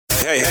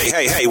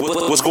Hey,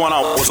 what's going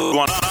on? What's going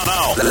on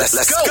now?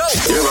 Let's go.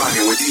 You're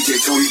rocking with DJ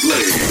Tony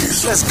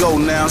Blaze. Let's go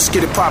now. Let's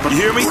get it poppin'. You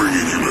hear me? Bringing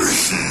you the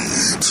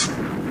heat.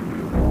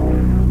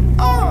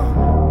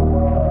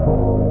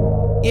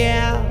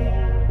 Yeah.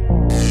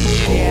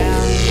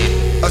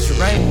 Usher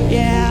Raymond.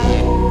 Yeah.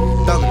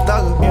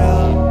 Thugger.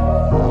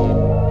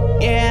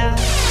 Yeah.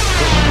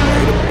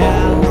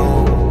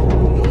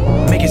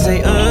 Make it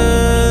say,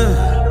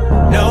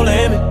 no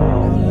limit.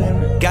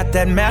 Got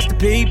that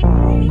masterpiece.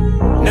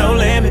 No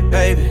limit,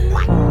 baby.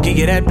 Give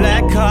you that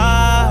black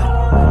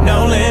card.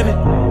 No limit.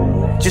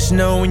 Just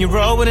know when you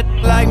roll with it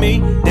like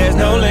me, there's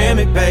no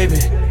limit, baby.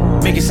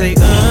 Make it say,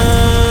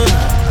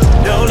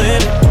 no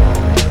limit.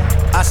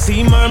 I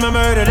see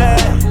murder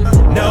that.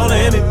 No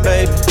limit,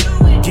 baby.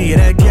 Give you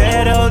that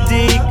ghetto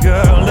D,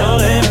 girl. No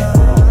limit.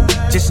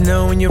 Just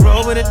know when you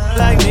roll with it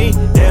like me,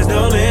 there's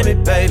no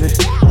limit, baby.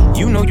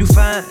 You know you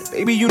fine,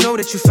 baby, you know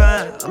that you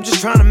fine. I'm just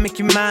trying to make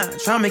you mine,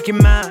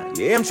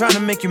 Yeah, I'm trying to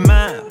make you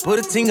mine. Put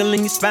a tingle in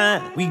your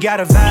spine. We got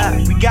a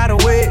vibe, we got a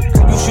way.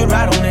 You should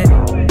ride on it.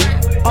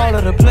 All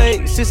of the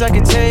places I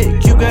can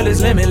take you, girl,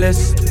 is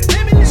limitless.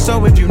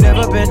 So if you've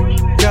never been,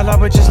 girl, I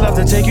would just love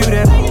to take you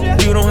there.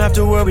 You don't have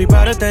to worry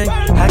about a thing.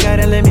 I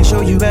gotta let me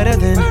show you better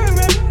than.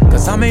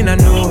 Cause I may not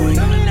know you,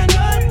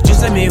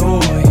 just let me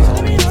hold you.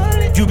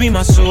 You be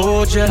my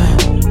soldier,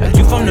 like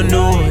you from the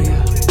north.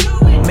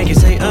 Make it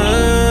say,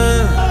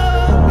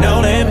 no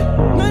limit.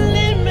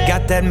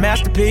 Got that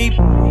masterpiece.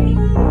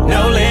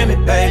 No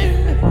limit, baby.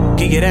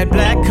 Give you that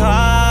black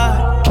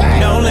card.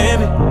 No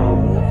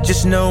limit.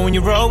 Just know when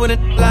you roll with it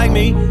like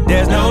me,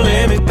 there's no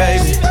limit,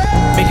 baby.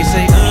 Make it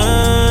say,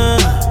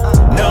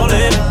 no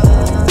limit.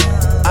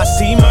 I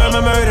see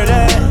murder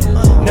that.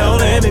 No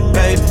limit,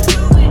 baby.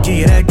 Give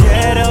you that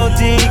ghetto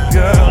D,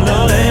 girl.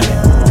 No limit.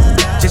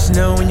 Just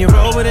know when you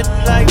roll with it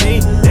like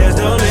me, there's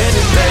no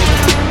limit, baby.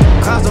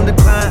 Cars on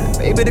decline,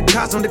 baby, the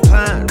cars on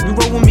decline. You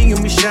roll with me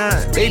and we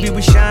shine, baby,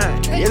 we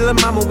shine. Yeah, little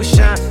mama, we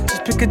shine.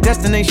 Just pick a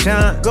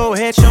destination. Go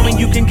ahead, show me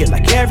you can get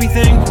like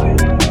everything.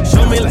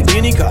 Show me like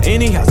any car,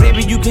 any house,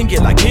 baby, you can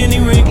get like any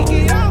ring,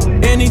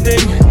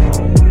 anything.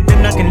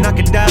 Then I can knock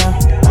it down.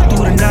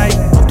 Through the night,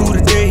 through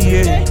the day,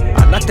 yeah.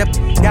 I knock that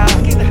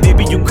out.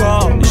 Baby, you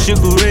call me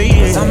Sugar Ray,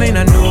 yeah. Cause I may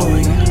not know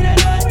you,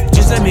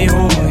 just let me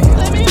hold you.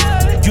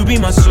 You be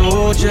my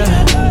soldier,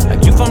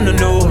 like you from the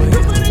north.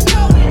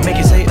 Make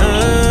it say,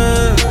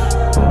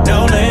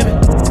 no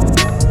limit.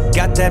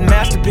 Got that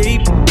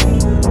masterpiece.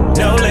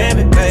 No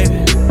limit,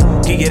 baby.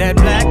 Give you that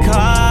black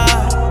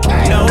card.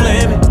 No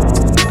limit.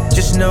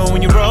 Just know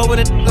when you roll with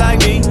it like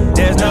me,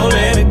 there's no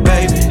limit,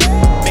 baby.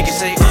 Make it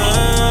say,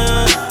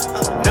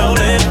 no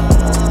limit.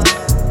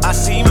 I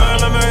see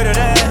murder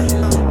that.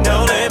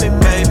 No limit,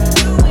 baby.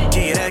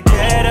 Give you that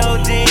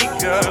ghetto D,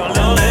 girl.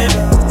 No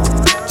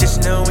limit.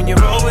 Just know when you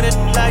roll with it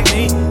like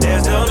me,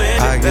 there's no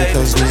limit, I get baby.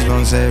 those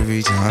goosebumps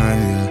every time,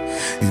 yeah.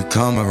 You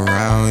come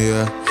around,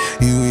 yeah.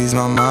 You ease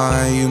my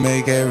mind, you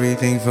make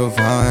everything feel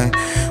fine.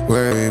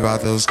 Worry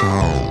about those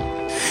calls.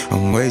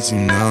 I'm way too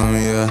numb,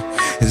 yeah.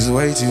 It's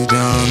way too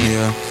dumb,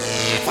 yeah.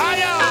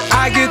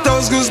 I get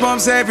those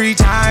goosebumps every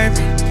time.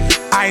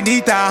 I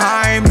need the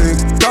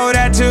Heimlich, throw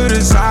that to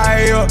the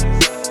side, yeah.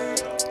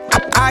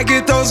 I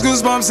get those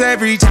goosebumps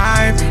every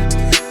time.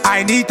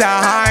 I need the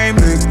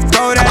Heimlich,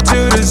 throw that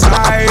to the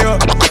side, yeah.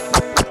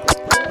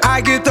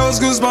 I get those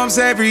goosebumps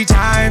every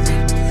time.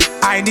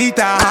 I need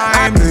the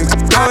Heimlich,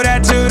 throw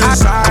that to the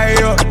side,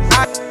 yeah.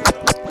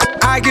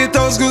 I get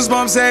those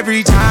goosebumps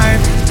every time.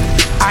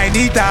 I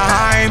need the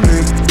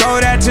Heimlich, throw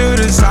that to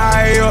the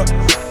side, yeah.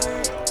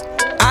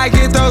 I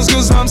get those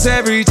goosebumps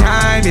every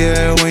time,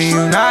 yeah. When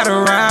you're not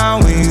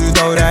around, when you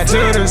throw that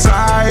to the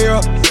side,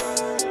 yeah.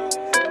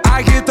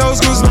 I get those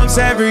goosebumps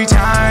every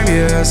time,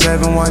 yeah.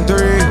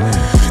 713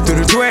 through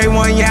the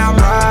 281, yeah, I'm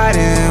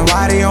riding.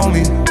 Why they on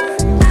me?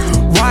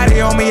 Why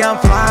they on me? I'm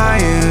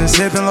flying,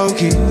 sipping low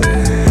key.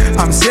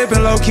 I'm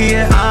sipping low key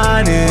in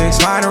Onyx,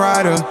 find a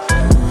rider.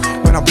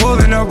 When I'm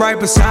pulling up right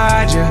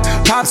beside you,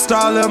 pop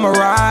star Lil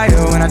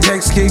Mariah. When I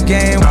text kick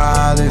game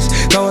wireless,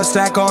 throw a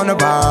stack on the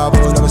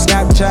Bible. Never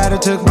Snapchat or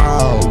took my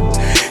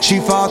hoe. She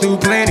fall through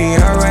plenty,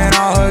 her and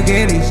all her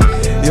guineas.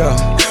 Yeah,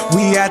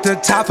 we at the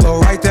top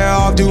floor, right there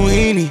off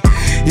Duini.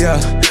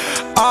 Yeah,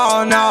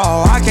 oh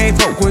no, I can't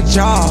fuck with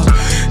y'all.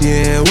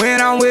 Yeah,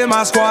 when I'm with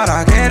my squad,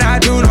 I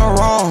cannot do no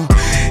wrong.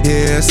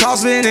 Yeah,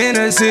 saucepan in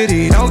the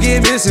city, don't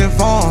get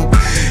misinformed.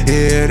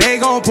 Yeah, they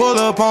gon' pull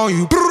up on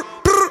you.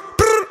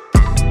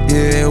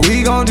 Yeah,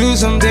 we gon' do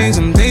some things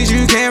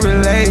you can't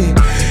relate.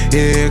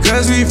 Yeah,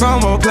 cause we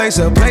from a place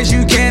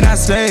you cannot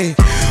stay.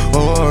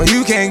 Or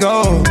you can't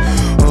go,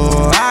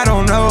 or I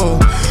don't know.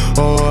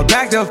 Or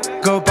back the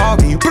fuck up on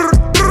me.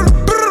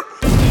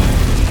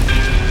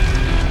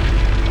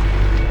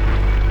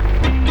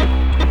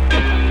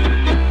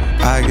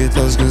 I get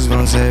those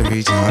goosebumps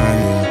every time,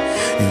 yeah.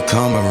 You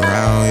come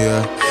around,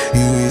 yeah.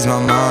 You ease my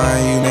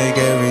mind, you make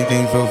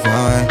everything feel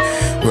fine.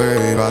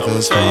 Worry about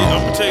those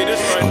phones.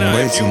 I'm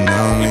way too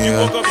numb,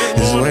 yeah.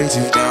 It's way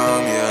too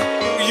dumb,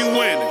 yeah. You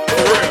winning.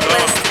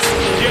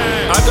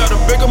 I got a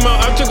big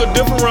amount, I took a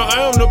different route.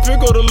 I am the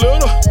pick of the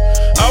little.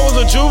 I was a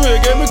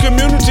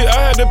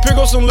then pick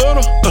up some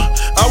little.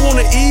 I want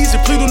it easy,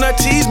 please do not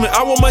tease me.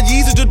 I want my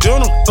Yeezy to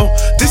journal.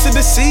 This is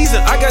the season,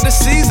 I got the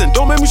season.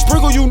 Don't make me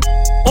sprinkle you.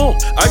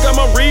 I got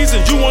my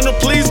reasons. You wanna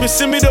please me?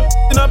 Send me the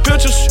in our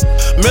pictures.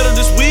 Met her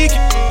this week,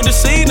 this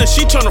evening.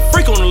 She tryna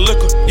freak on the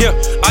liquor. Yeah,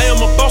 I am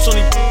a boss on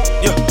these.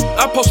 Yeah,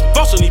 I post a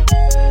boss on these.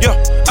 Yeah,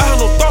 I have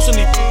no thoughts on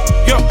these.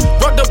 Yeah,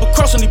 right double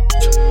cross on these.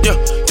 Yeah,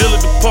 deal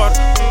at the party.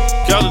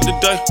 Y'all of the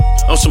day,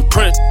 on some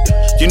print.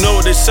 You know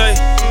what they say?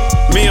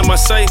 Me and my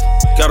safe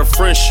got a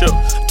friendship.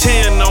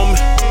 10 on me.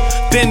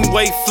 Then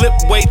wait, flip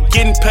weight,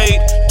 getting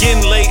paid,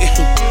 getting late.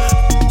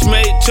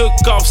 Made, took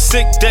off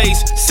 6 days,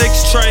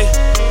 6 tray,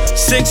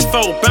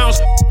 6-4, bounce,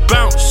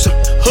 bounce,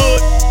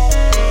 hood.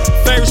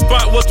 Favorite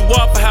spot was the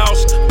Waffle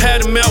House.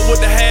 Patty melt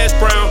with the hash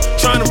brown.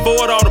 Trying to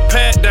avoid all the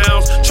pat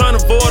downs, trying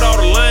to avoid all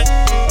the lane.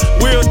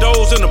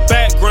 Weirdos in the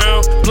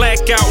background, black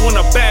out when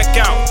I back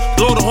out.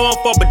 Blow the horn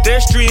for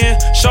pedestrian,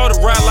 short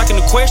ride like an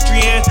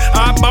equestrian.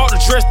 I bought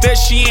the dress that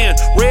she in,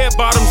 red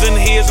bottoms in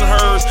his and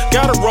hers.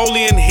 Got a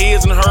rollie in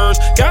his and hers,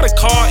 got a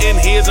car in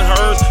his and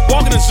hers.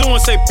 Walking the zoo and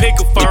say pick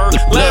a fur.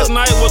 Last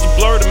night was a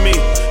blur to me,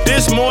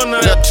 this morning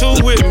I got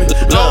 2 with me.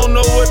 I don't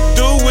know what to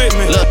do with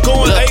me,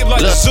 going ape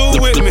like the zoo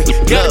with me.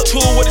 Got a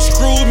tool with the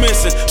screw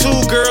missing,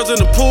 2 girls in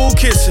the pool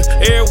kissing.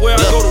 Everywhere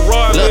I go to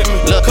ride with me,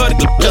 cut it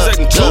cause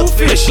acting too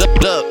fishy.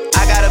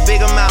 I got a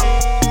big amount.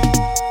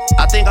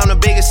 I think I'm the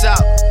biggest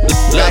out.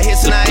 Got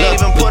hits and I ain't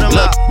even put them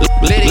out.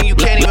 Lit and you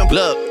can't even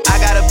plug. I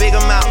got a big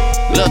amount.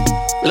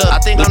 I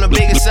think I'm the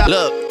biggest out.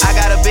 I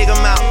got a big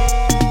amount.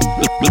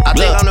 I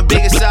think I'm the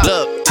biggest out.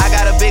 I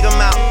got a big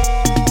amount.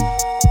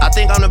 I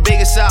think I'm the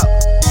biggest out.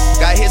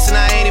 Got hits and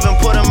I ain't even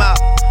put them out.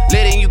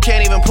 Lit and you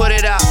can't even put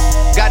it out.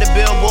 Got the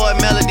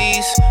Billboard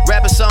melodies.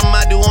 Rapping something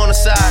I do on the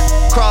side.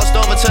 Crossed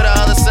over to the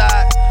other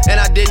side. And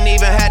I didn't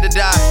even have to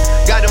die.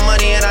 Got the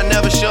money and I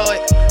never show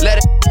it. Let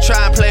it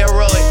try and play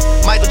heroic.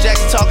 Michael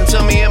Jackson talking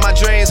to me in my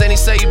dreams, and he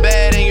say you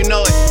bad and you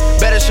know it.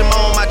 Better Shimon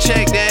on my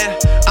check then.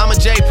 I'm a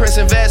J Prince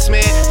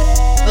investment.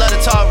 Love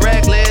to talk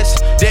reckless.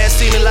 They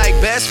see me like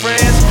best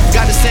friends.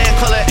 Got the sand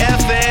color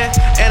FN,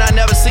 and I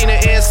never seen the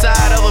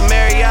inside of a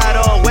Marriott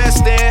or a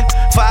West End.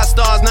 5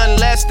 stars, nothing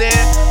less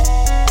than.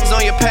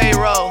 On your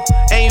payroll,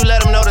 and you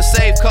let them know the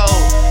safe code.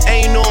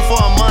 And you knew him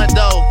for a month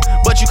though,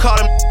 but you call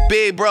him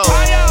big bro.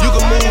 You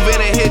can move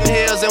in and hitting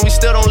hills, and we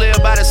still don't live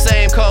by the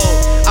same code.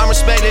 I'm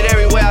respected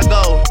everywhere I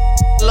go.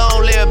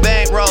 Long live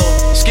bankroll.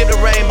 Skip the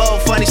rainbow,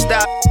 funny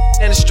style,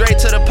 and straight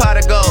to the pot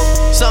of gold.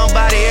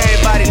 Somebody,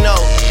 everybody know.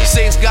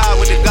 Sings God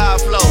with the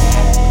God flow.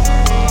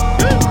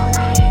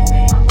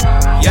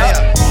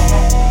 Yeah.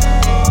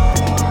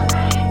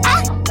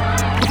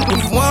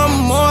 If one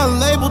more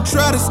label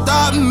try to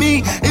stop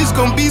me, it's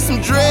gonna be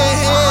some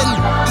dreadhead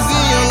niggas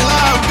in your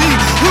lobby.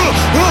 You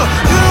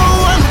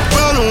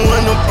don't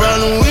want no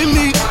problem with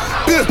me.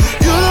 You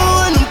don't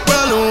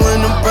want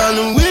no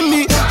problem with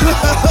me.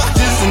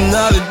 Just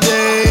another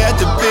day at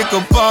the pick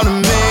up on the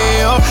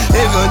mail.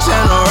 They gon'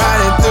 channel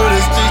riding through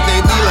the streets,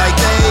 they be like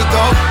they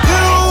go. You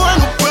don't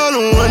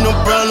want no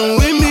problem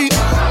with me.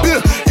 You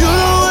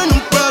don't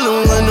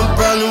want no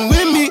problem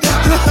with me.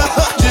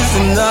 Just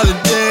another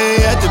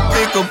day at the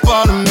pick up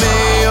on the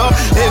mail.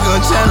 They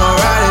gon' channel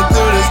riding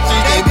through the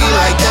streets, they be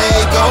like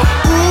they go.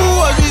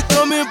 Ooh, I just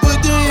come and put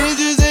the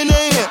hinges in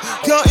their hand.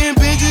 Counting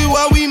bitches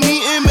while we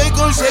meet and make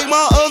them shake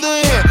my other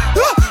hand.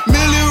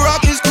 Millie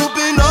rockin',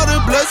 scooping all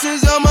the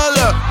blessings on my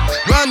lap.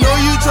 I know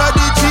you tried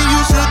to cheat,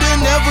 you should've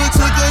never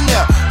took a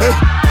nap. Hey,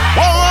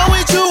 what wrong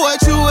with you?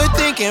 What you were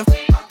thinking?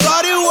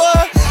 Thought it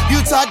was you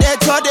taught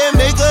that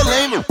make a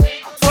lame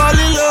fall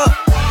in love.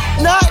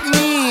 Not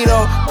me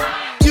though.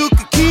 You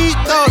could keep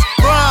those.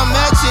 Bro, I'm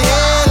at your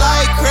head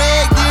like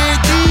Craig did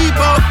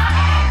Debo.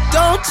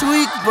 Don't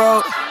tweak,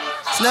 bro.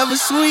 It's never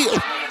sweet.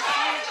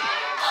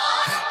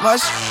 My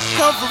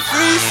come for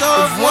free,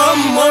 so if one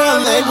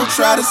more label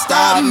try to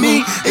stop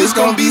me, it's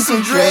gonna be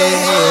some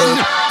dreadhead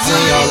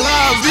in your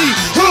lobby.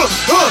 You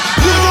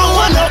don't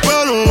want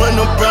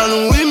no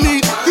problem with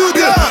me. You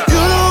don't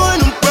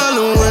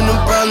want no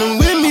problem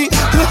with me.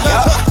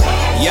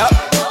 Yup.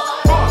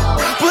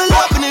 Pull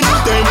up in the new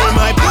thing with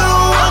my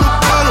want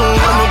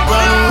no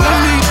problem with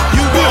me.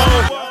 You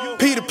go,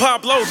 Peter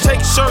Pablo, take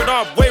your shirt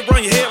off, wave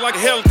around your head like a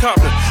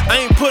helicopter.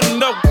 I ain't putting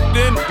no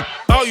in.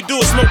 All you do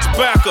is smoke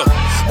tobacco.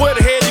 Where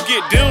the hell you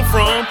get them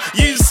from?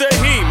 You said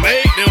he ain't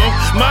made them.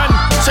 My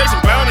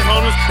chasing bounty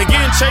hunters and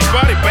getting chased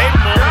by their baby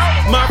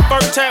mamas. My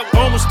first tap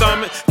on my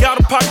stomach.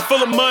 Got a pocket full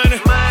of money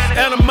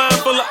and a mind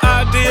full of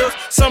ideas.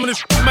 Some of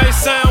this may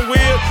sound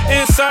weird.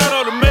 Inside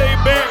of the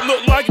Maybach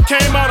look like it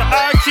came out of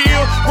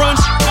IKEA. Run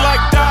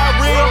like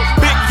diarrhea.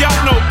 Big yacht,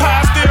 no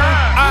pie still.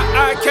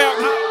 I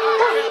captain.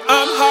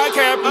 I'm high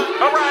captain.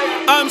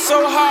 I'm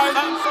so high.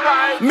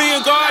 Me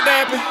and God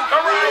dapping.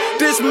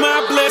 This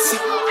my blessing.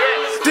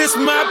 This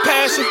my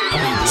passion.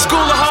 School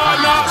of hard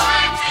knocks.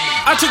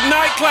 I took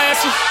night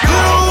classes. You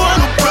don't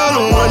want no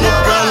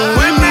problem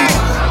with me.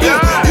 You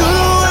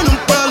don't want no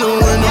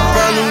problem with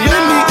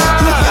me.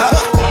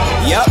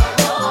 Yup.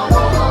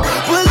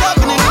 Pull up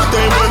in the new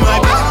thing with my.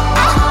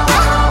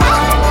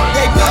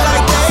 They be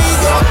like they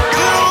go.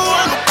 You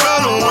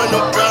don't want no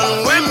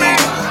problem with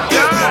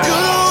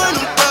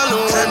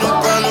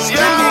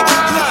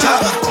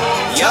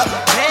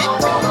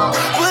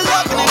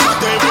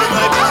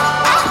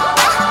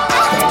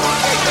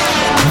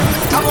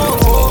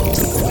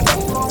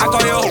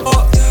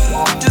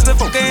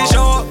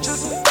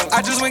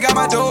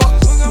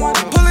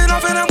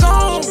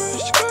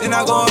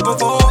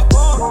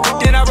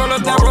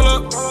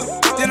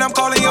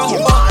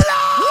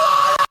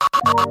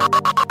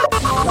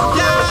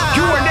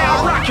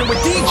rocking with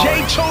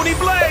DJ Tony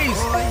Blaze.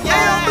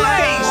 Yeah,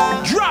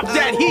 Blaze, drop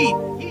that heat.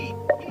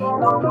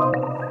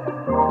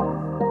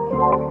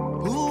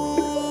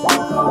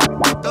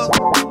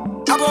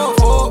 I bought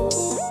four.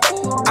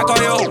 I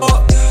call your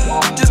up.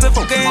 Just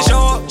before getting show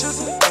up.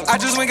 I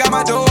just went got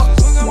my door.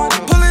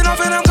 Pulling off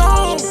and I'm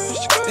gone.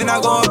 Then I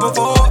go up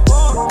before.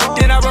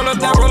 Then I roll up,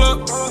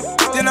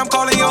 then I'm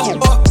calling your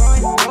up.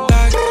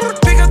 Like,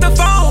 pick up the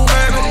phone,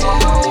 baby.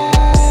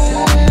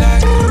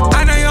 Like,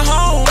 I know you're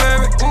home,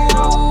 baby.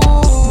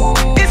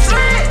 It's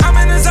lit. I'm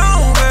in the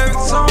zone, baby.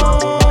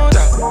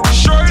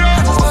 Straight up.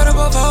 I just put up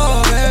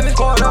before, baby.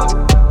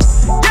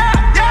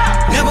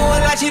 Yeah. Never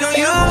would I cheat on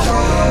you.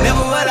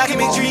 Never would I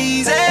commit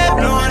treason.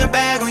 Blowing the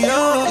bag on you. You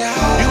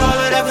all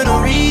of that for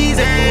no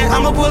reason.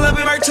 I'ma pull up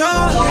in my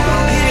toe.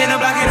 Hitting the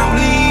block and I'm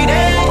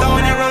bleeding.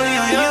 Throwing that rolling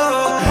on you.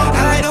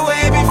 I like the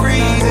way it be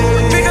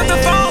freezing. Pick up the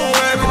phone,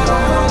 baby.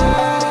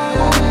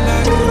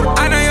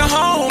 I know you're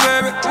home,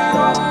 baby.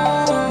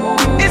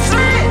 It's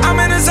lit. I'm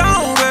in the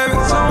zone, baby.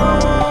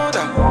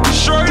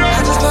 Straight up.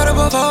 I just put up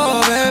a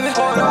ball, baby.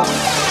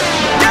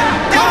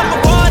 Yeah. I'm a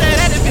boy that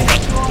had it been.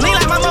 Lean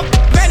like my mom,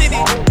 vanity.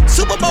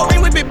 Super Bowl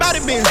ring with big body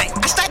bins.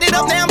 I stacked it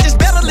up, now I'm just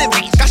better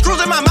living. Got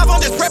screws in my mouth,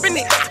 I'm just prepping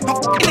it. I'm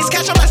f***ing this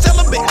cash, I'm not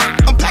celibate.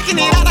 I'm packing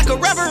it out like a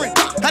reverend.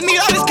 I need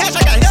all this cash,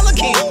 I got hella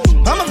king.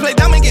 I'ma play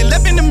dumb and get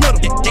left in the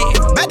middle.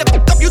 Back the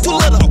f*** up, you too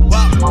little.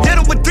 Hit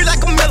him with 3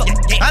 like a Miller.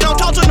 I don't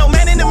talk to no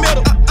man in the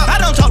middle. I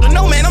don't talk to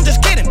no man, I'm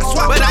just kidding.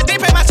 But I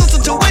did pay my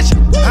sister tuition.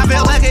 I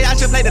felt lucky I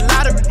should play the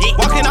lottery.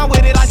 Walking out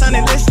with it like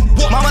Sunday listen.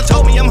 Mama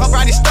told me I'm her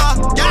brightest star.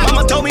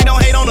 Mama told me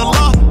don't hate on the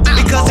law.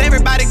 Because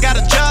everybody got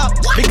a job.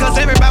 Because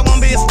everybody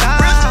won't be a star.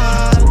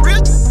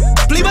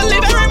 Please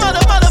believe every mother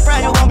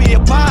friend you gon' be a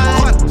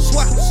part.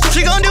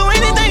 She gon' do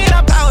anything in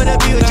her power to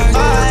be with your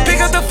boy.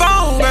 Pick up the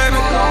phone, baby.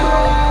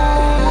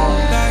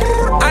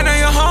 I know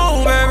you're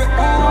home, baby.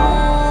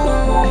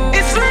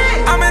 It's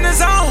lit. I'm in the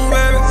zone,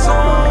 baby.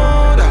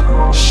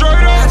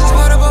 Straight up. I just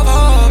put up a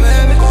ball,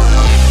 baby.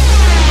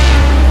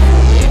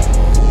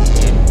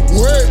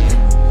 Wait.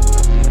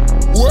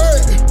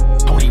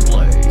 Tony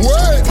Blaze.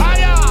 Wait.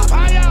 Fire.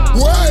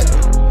 Wait.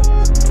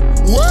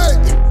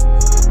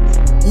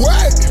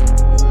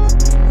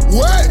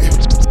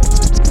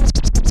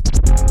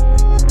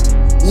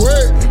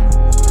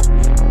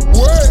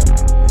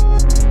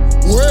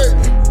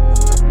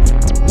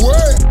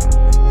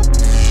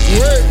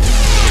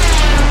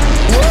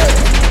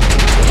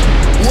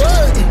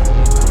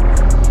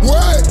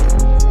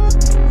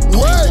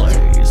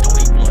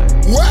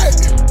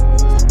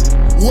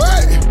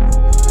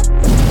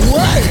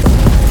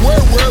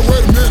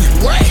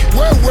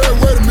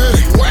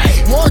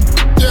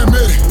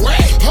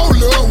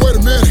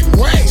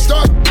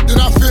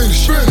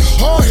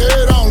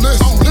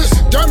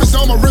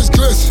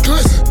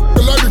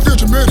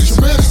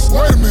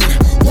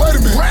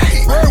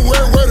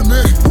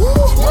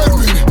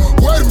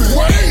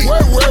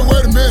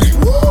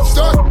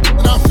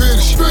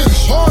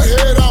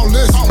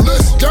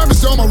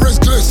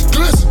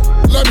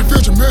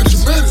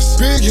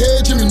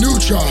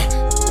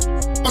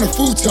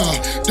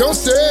 Don't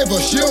save her,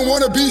 she don't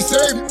wanna be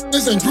saved.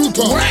 This ain't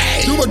Groupon.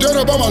 Do my dirt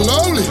up on my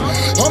lonely.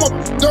 I'm a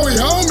don't be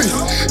homies.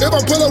 If I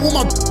pull up with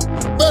my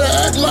better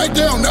act like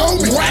they don't know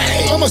me.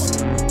 I'm a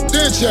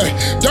then check.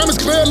 Diamonds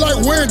clear like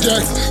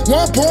Windex.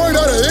 1 point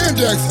of the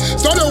index.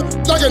 Started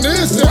like an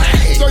insect.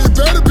 So you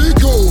better be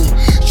cool.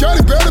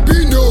 Shawty better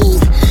be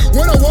nude.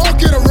 When I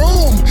walk in a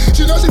room,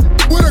 she knows she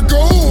with a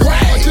goon.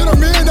 I get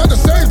them in at the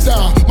same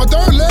time. My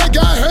third leg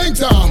got hang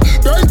time.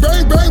 Bang,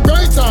 bang, bang,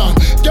 bang time.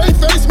 Game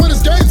face when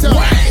it's game time.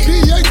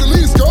 PA's the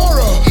lead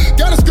scorer.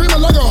 Got her screaming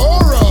like a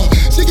horror.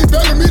 She keep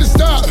begging me to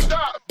stop,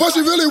 but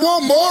she really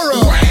want more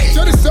of.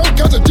 Said it's so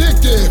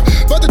contradictive,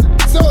 but the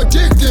so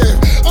addictive.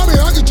 I mean,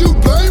 how could you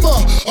blame her?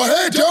 Her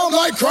head down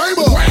like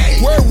Kramer.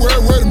 Wait a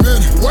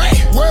minute.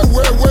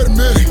 Wait a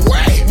minute.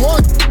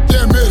 One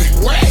damn minute.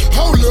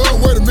 Hold up,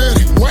 wait a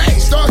minute.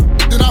 Start,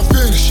 then I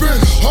finish.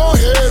 Hard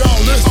head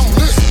on listen.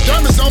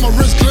 Diamonds on my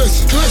wrist,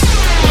 glisten.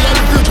 But let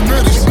me feel your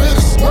minutes.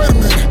 Wait a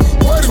minute.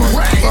 Wait a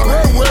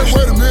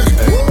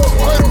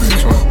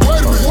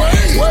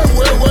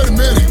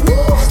minute.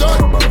 Start,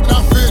 then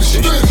I finish.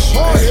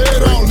 Hard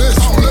head on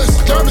listen.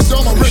 Diamonds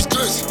on my wrist,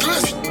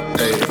 glisten.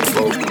 Hey,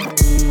 folks.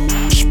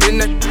 Spin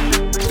that.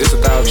 It's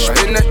 1,000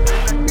 right?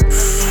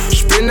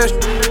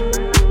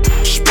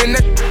 Spin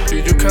that.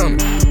 Dude, you coming?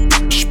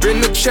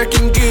 Spin the check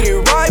and get it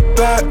right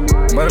back.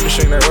 Money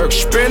machine that work.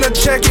 Spin the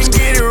check and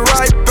get it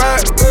right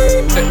back.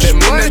 Let that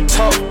money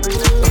talk.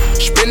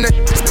 Spin that.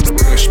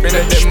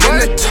 That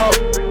money talk.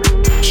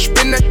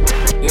 Spin that.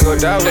 You gon'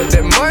 die. Let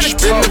that money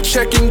talk. Spin the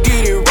check and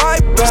get it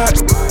right back.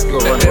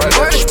 Let that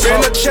money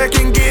spin the check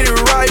and get it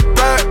right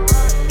back.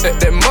 Let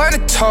that money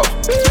talk.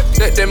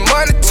 Let that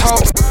money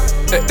talk.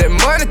 Let that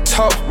money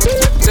talk.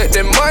 Let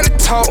that money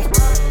talk.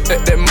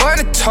 Let that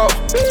money talk.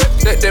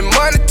 Let that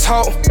money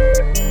talk.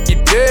 You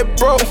dead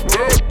broke.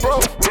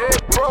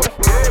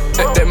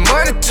 Let that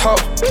money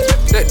talk.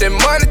 Let that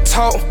money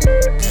talk.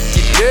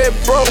 You dead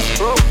broke,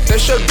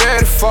 that's your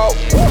daddy's fault.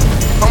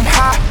 I'm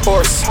high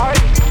horse,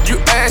 you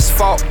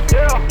asphalt.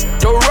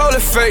 The roller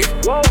fake,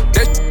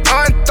 that's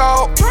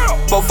unthought.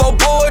 Before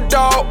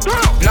bulldog,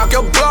 knock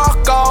your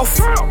block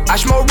off. I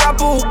smoke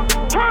rapper,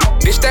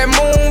 this that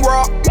moon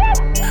rock.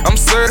 I'm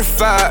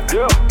certified,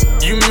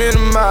 you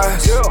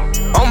minimize,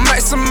 I'm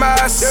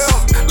maximize.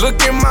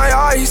 Look in my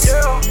eyes,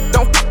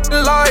 don't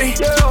lie,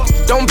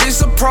 don't be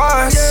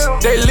surprised.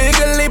 They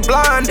legally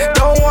blind,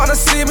 don't wanna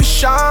see me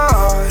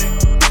shine.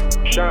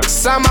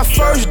 Sign my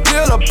first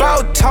deal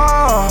about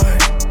time.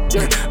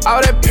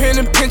 All that pen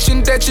and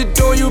pinching that you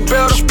do, you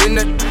better spin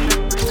that,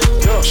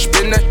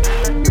 spin that,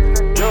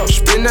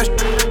 spin that,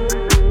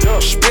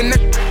 spin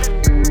that.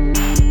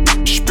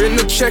 Spin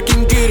the check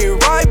and get it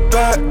right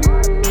back.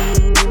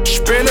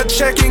 Spin the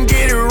check and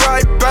get it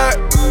right back.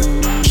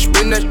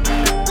 Spin that,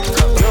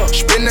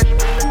 spin that,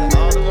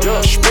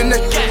 spin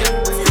that,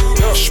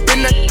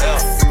 spin that.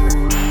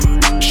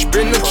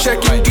 Spin the check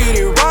and get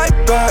it right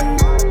back.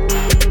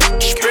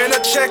 Spin the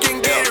check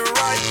and get it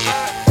right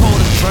back. Pour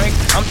the drink,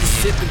 I'm just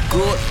sipping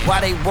good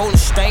while they rollin'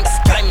 stanks.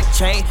 Got me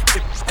chain,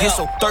 get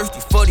so thirsty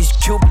for these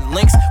Cuban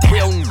links.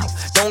 Real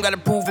niggas, don't gotta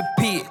prove it,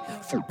 P.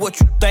 What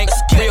you think?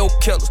 Real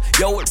killers,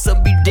 yo, it's a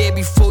be dead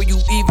before you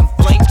even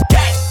blink.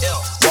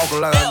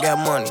 Walkin' like I got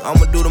money,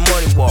 I'ma do the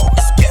money walk.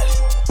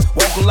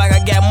 Walkin' like I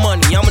got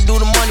money, I'ma do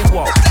the money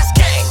walk.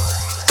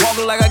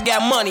 Walkin' like I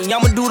got money,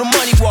 I'ma do the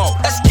money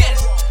walk.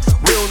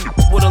 Real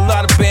with a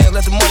lot of bands,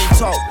 let the money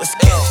talk. Let's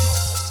get it.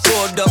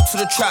 Pulled up to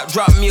the trap,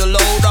 drop me a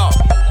load off.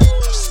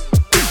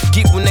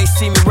 Geek when they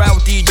see me ride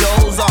with these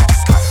doors off.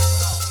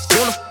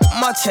 Wanna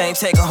my chain,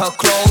 taking her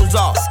clothes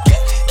off.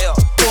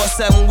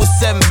 4-7 with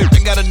 7, bitch,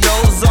 I got a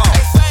doze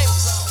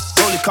off.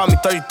 Only call me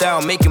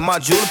 30,000, making my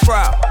jewelry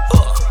proud.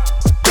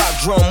 Clock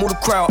drum, move the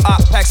crowd,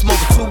 op pack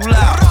smoking too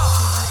loud.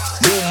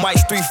 New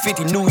mics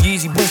 350, new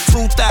Yeezy boots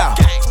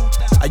 2,000.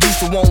 I used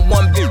to want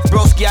one bitch,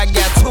 broski, I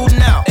got two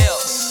now.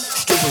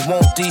 Strippers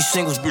want these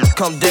singles, bitch,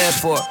 come dance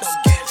for it.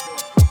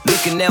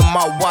 Looking at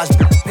my watch,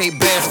 bitch, pay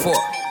bands for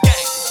it.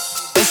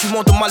 And she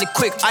want the money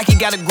quick, I can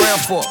got a gram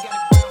for it.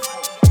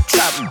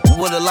 Trap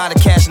with a lot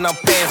of cash and I'm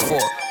paying for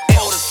it.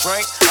 Hold a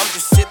drink, I'm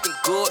just sipping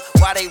good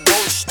while they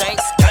roll the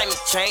stanks. Diamond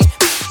chain,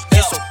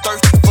 get so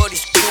thirsty for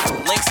these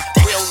Cuban links.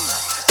 Real,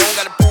 don't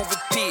gotta prove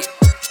it, P.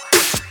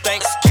 What you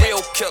think?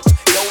 Real killers,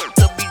 yo,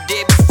 to be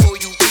dead before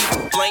you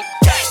even blink.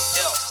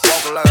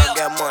 Walking like I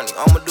got money,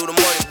 I'ma do the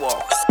money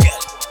walk.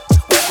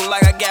 Walking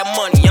like I got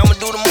money, I'ma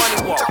do the money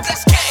walk.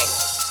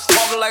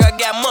 Walking like I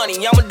got money,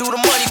 I'ma do the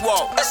money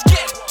walk.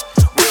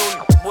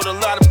 Real with a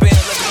lot of bands.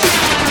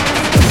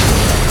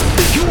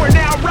 You are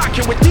now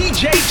rocking with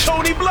DJ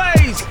Tony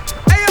Blaze.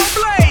 Ayo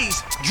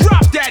Blaze,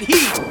 drop that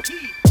heat.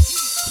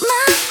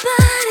 My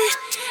body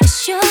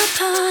is your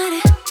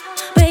party,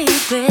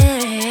 baby.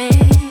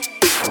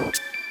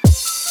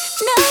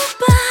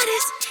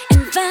 Nobody's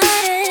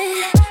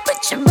invited but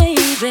your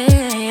baby.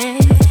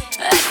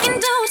 I can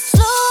do it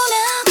slow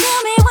now,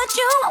 tell me what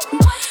you want.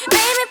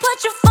 Baby,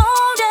 put your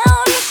phone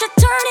down, you should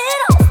turn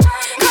it off.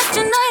 'Cause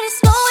tonight is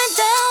going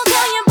down,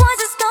 tell your boys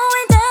it's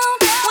going down.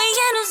 We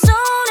in a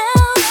zone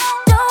now,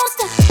 don't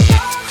stop.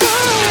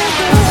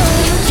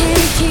 You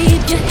can't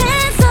keep your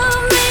hands on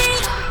me,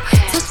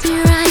 touch me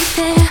right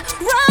there,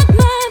 rock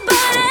my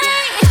body.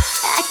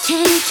 I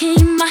can't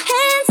keep my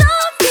hands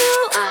off you,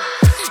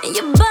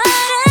 your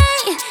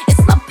body,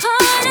 it's my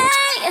party.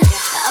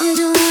 I'm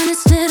doing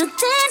this little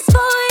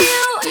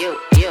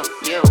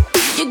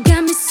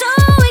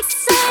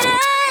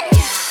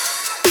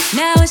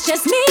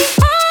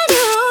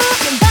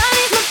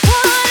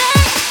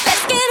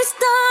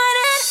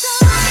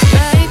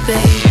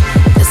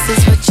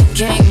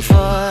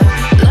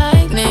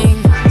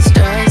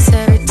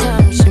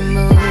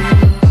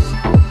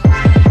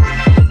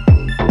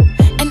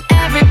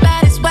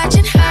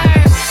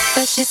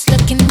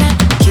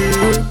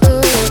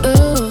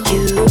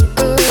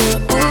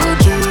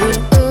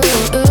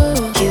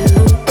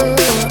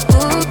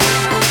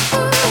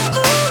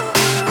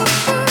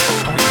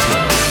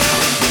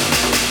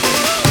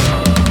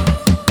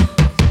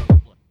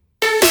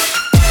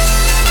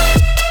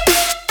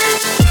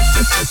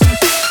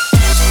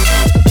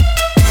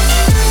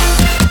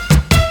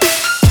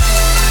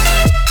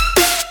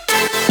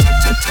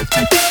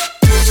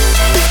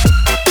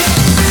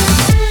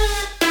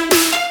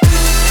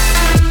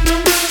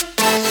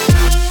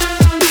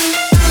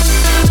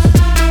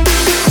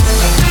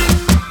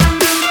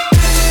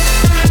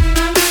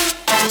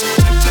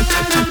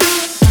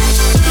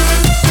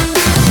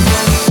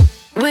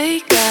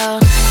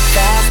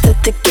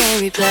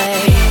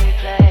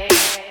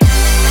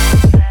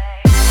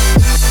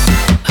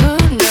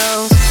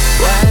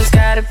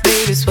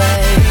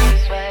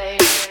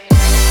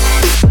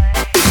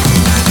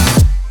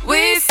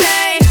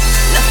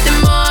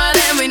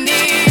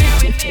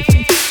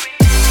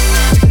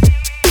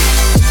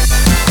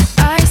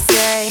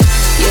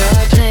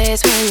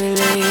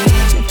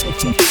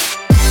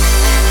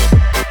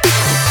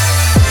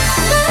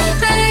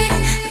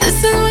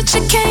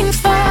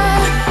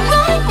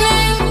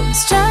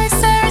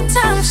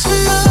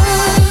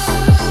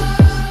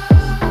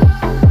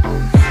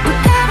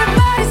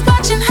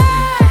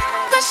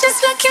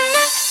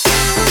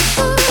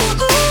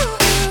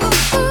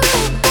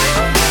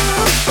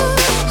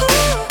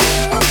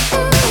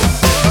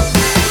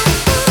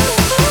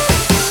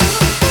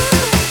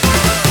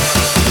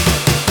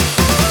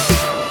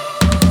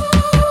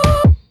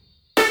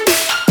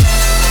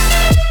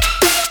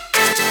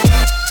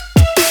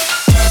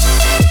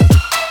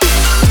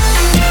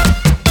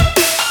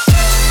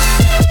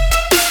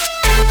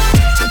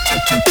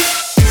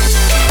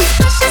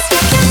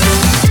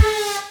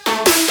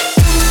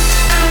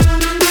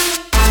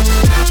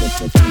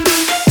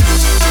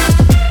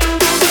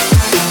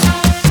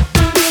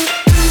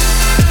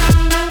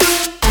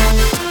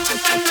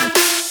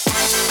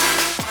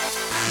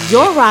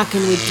You're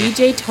rocking with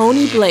DJ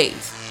Tony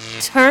Blaze.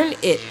 Turn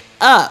it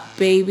up,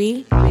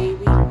 baby. Tony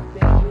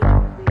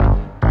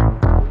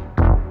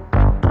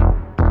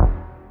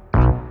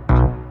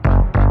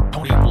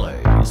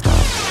Blaze.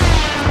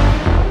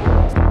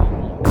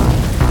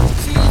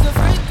 She's a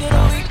freak of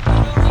the week.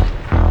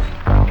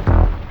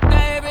 Now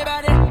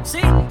everybody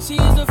see, she's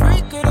a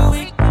freak of the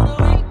week.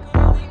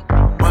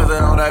 What's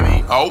that on that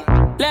beat? Oh.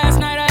 Last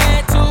night I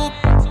had two.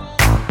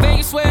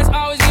 Vegas swears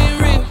always getting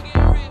real.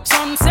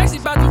 Something sexy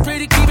about them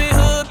pretty, keep it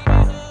hood.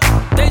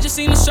 They just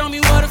seem to show me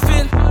what I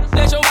feel.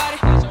 Let your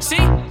body see.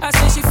 I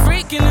say she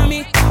freaking to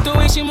me. The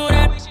way she move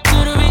that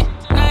to the beat.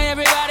 Now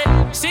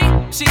everybody see.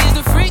 She's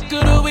the freak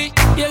of the week.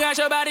 You got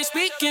your body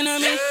speaking to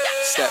me.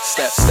 Step,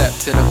 step, step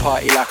to the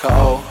party like a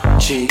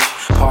OG.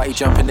 Party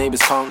jumping,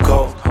 neighbors can't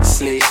go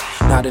sleep.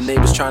 Now the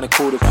neighbors trying to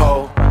call the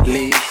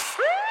police.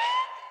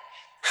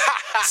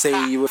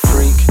 Say you a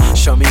freak,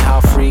 show me how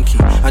freaky.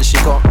 And she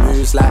got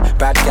moves like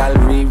bad gal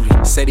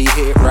Riri. Said he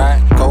hit it right,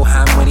 go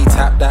ham when he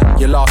tapped that.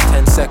 Your last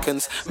 10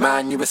 seconds,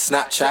 man, you a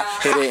Snapchat.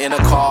 Hit it in a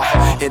car,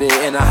 hit it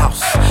in a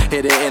house,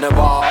 hit it in a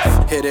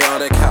bath, hit it on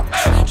the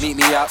couch. Meet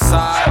me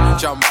outside,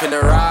 jump in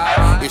the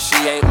ride. If she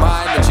ain't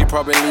mine, then she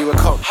probably would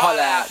come holler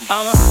at me.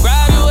 I'ma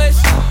grab your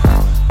waist.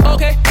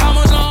 Okay, how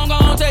much long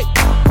gon' take?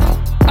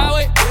 I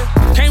wait,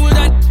 came with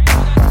that.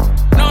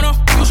 No,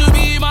 you should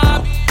be my.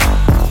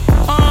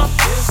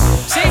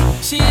 See,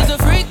 she's a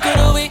freak of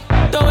the week.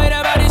 The way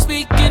that body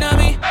speaking of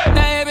me.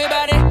 Now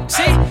everybody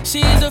see,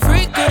 she's a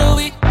freak of the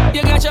week.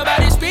 You got your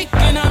body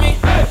speaking of me.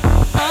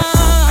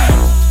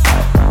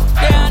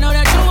 Yeah, I know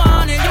that you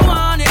want it, you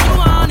want it, you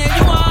want it,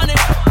 you want it.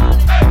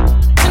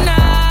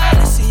 Tonight,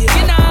 let's see you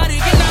get naughty,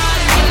 get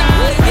naughty, get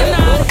naughty, get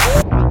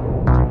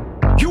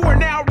naughty. You are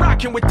now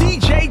rocking with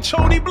DJ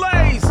Tony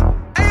Blaze.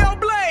 Ayo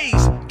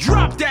Blaze,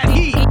 drop that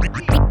heat.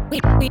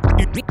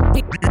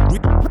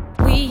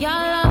 We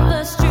are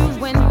lovers,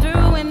 true and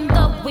through, and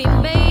though we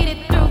made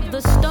it through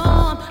the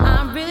storm,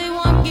 I really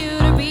want you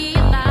to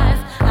realize,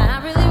 I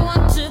really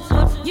want to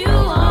put you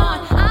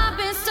on. I've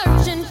been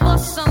searching for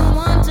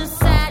someone to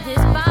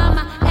satisfy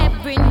my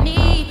every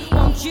need.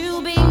 Won't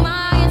you be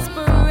my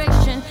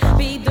inspiration,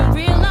 be the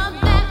real love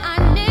that I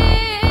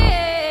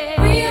need?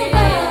 Real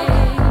love.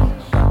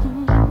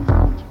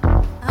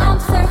 I'm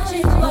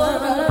searching for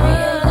a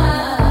real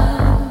love,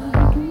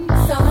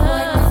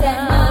 someone to set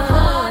my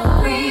heart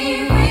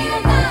free. Real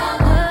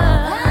love.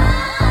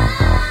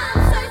 I'm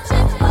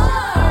searching for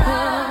a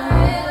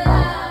real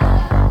love.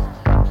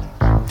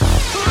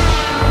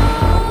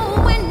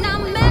 When I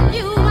met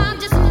you, I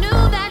just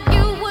knew that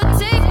you would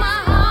take my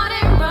heart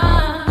and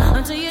run.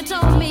 Until you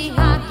told me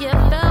how you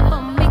felt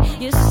for me.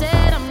 You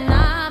said I'm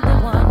not the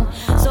one.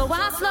 So I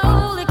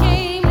slowly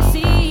came to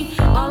see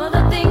all of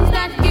the things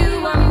that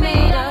you are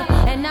made of.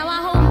 And now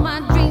I hold my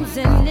dreams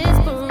and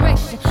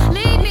inspiration.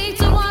 Lead me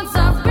towards a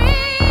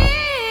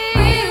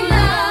real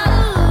love.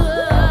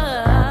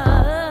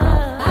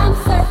 I'm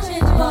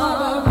searching for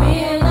a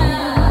real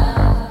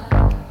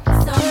love.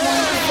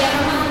 Someone to set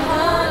my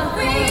heart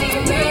free.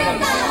 Real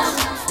love.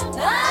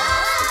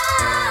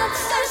 I'm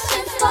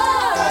searching for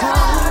a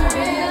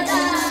real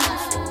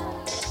love.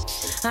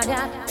 I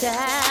got to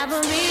have a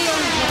real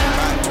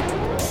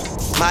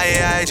love. My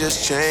AI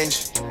just changed.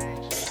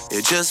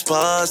 It just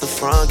buzzed the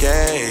front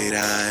gate.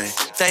 I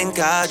thank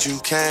God you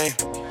came.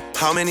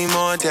 How many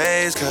more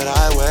days could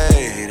I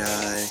wait?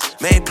 I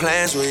made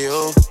plans with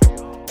you,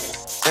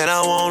 and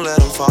I won't let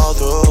them fall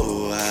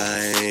through.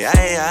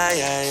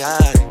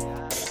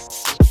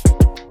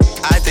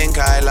 I think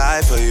I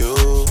lie for you.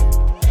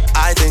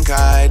 I think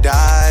I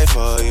die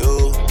for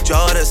you.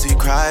 Jodeci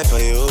cry for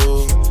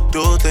you.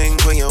 Do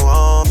things when you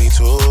want me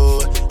to.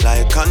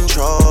 Like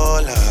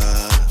controller.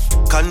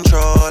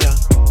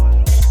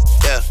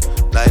 Yeah,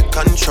 like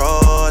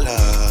controller.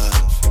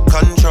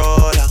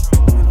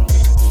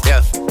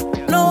 Yeah.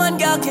 No one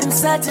girl can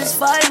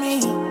satisfy me.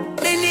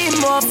 Me need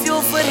more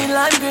fuel for the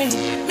lime green.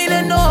 Me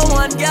let no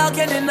one girl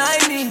can deny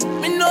me.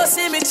 Me no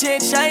see me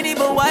change shiny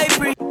but white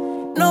free.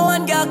 No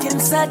one girl can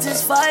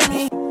satisfy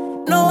me.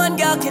 No one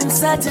girl can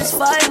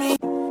satisfy me.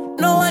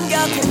 No one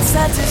girl can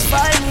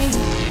satisfy me.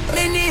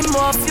 Me need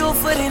more fuel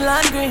for the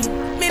lime green.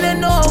 Me let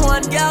no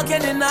one girl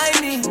can deny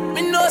me.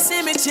 Me no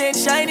see me change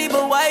shiny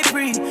but white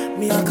free.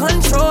 Me a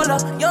controller,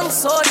 young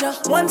soldier,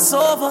 once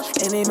over.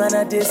 Any man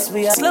at this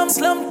we are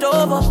slumped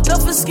over.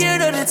 Don't be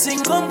scared of the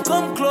thing, come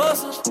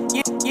closer.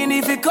 You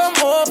need to come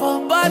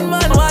over. Bad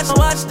man,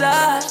 watch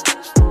that.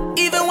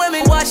 Even when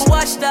me watch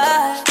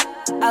that.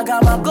 I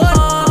got my gun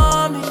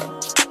on me.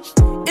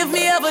 If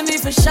me ever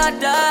need for shot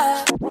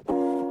that.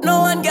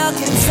 No one girl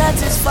can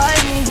satisfy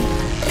me.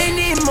 Me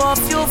need more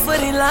fuel for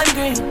the lime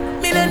green.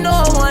 Me let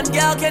no one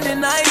girl can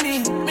deny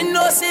me. Me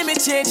no see me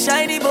change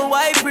shiny but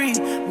white free.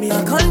 Me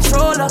a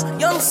controller,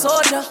 young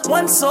soldier,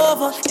 once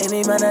over.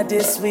 Any man at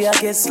this way I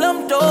get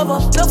slumped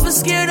over. Don't be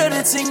scared of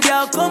the thing,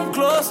 girl, come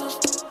closer.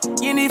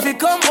 You need to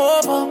come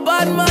over.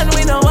 Bad man,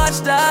 we no watch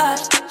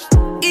that.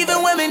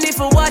 Even when me need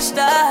for watch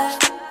that.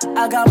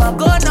 I got my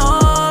gun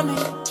on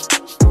me.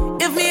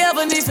 If me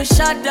ever need for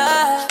shot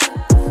that.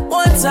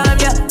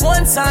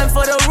 One time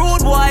for the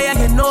rude boy, and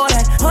you know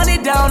that. Honey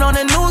down on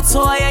a new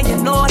toy, and you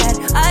know that.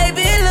 I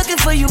been looking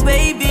for you,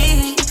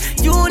 baby.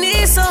 You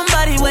need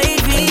somebody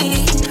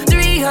wavy.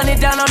 300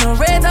 down on the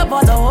red, I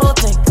bought the whole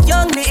thing.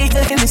 Young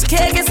nigga in this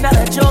cake, it's not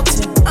a joke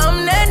thing.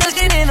 I'm that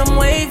looking in them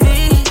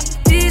wavy.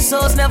 These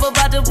souls never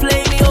about to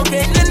play me,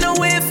 okay? In the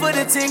way for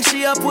the thing,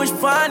 she a push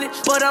on it.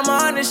 But I'm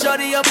on it,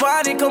 shorty up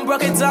on it. Come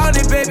broke it down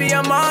it, baby,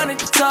 I'm on it.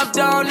 Top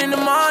down in the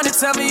morning,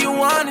 tell me you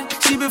want it.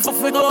 She been for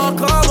all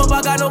calm, but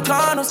I got no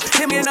condoms.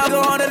 Hit me and I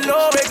go on the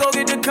low, they go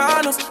get the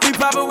condoms. We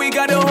poppin', we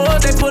got the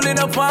hoes, they pullin'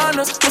 up on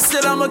us. But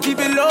still I'ma keep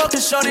it low,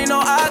 cause shorty know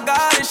I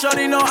got it.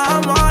 Shorty know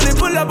I'm on it,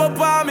 pull up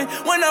on me.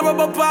 When I rub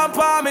up on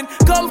palming,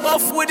 come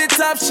off with the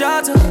top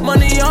shot.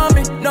 Money on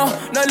me, no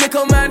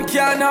little man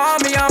can't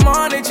harm me. I'm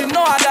on it, you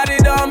know I got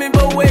it on me,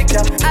 but wake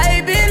up.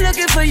 I been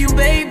looking for you,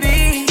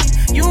 baby.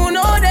 You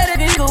know that a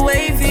nigga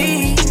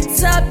wavy.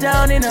 Top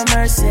down in a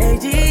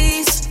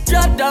Mercedes.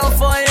 Drop down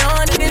for you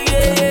on it,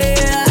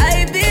 yeah.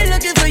 I been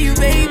looking for you,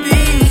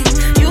 baby.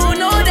 You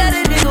know that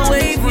a nigga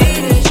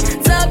wavy.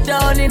 Top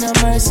down in a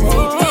Mercedes.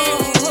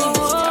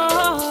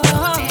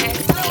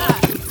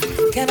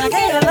 Can I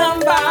get your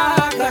number,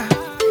 girl?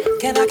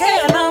 Can I get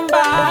your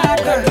number,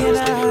 girl?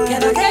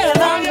 Can I get your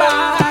number,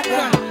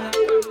 girl?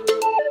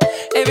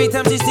 Every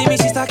time she see me,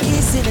 she start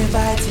kissing and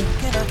biting.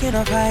 Can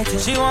I fight it?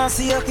 She wants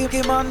to see a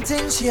cookie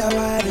mountain, she a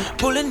ride it.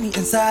 Pulling me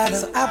inside her,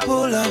 so I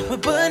pull up. We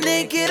butt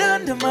naked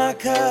under my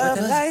cover.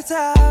 With the lights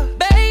out,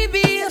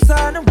 baby, I'm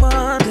starting to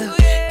wonder.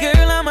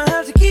 Girl, I'ma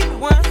have to keep it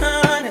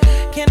 100.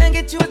 Can I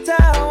get you a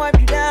towel, wipe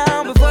you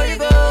down before you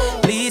go?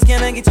 Please,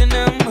 can I get your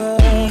number?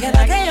 Can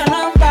I get your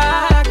number,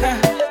 girl?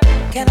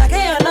 Can I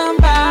get your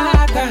number,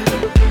 girl?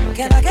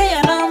 Can I get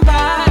your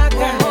number,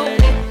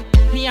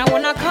 girl? Me, I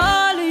wanna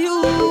call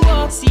you.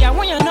 See, I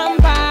want your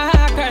number,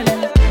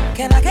 girl.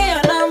 Can I get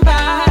your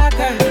number,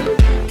 girl?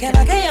 Can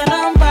I get your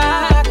number,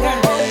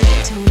 girl?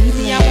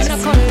 Me, I wanna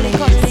call you.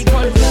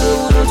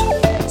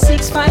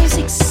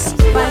 656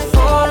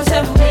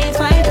 547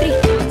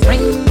 853.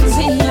 Ring,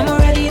 see, I'm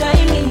already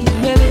dialing,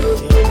 baby.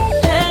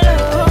 Hello.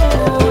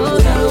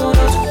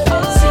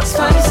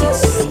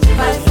 656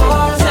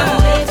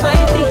 547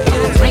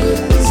 853. Ring,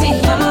 see,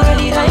 I'm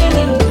already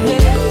dialing,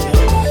 baby.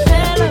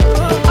 Hello.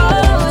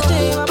 Oh,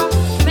 Jay, Baba,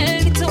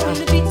 melody to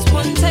the beats.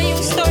 One time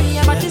story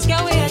about this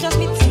girl where I just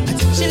meet.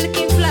 She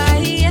looking fly,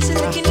 yeah, she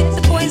looking at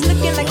the boys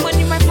looking like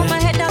money right from my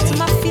head down to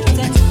my feet.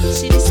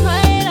 She just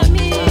smile at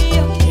me, I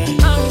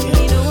don't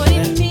really know what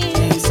it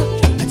means. So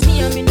me,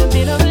 I'm in the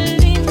middle of a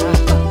lean.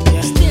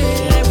 Still,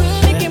 I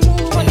will make a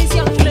move on this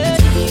young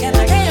lady. Can I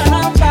get your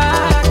number,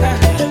 girl?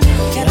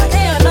 Can I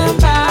get your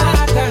number,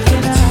 girl?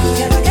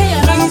 Can I get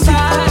your number,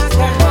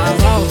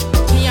 girl?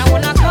 Me, I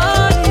wanna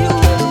call you.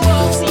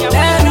 See, I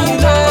want your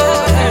number,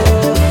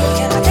 girl.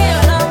 Can I get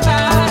your number,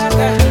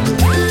 girl?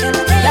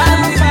 Can I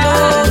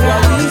get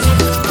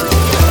your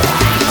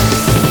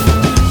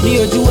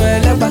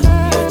number, girl?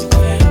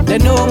 They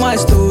know my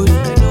story.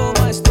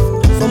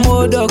 From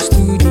old dog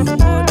studio,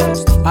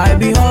 I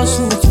be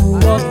hustle to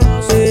work.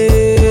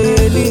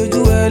 Say,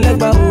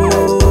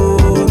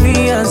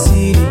 me and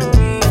Siri.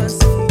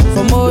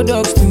 From old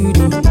dog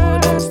studio,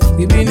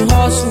 we been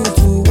hustle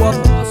to work.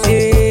 Say,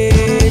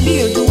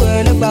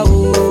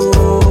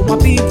 my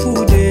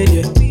people dead,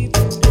 yeah.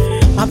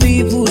 My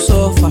people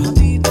suffer.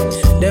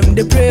 Them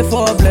they pray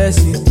for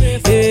blessing.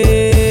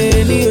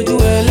 Hey,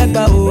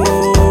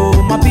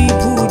 my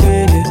people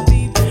dead,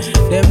 yeah.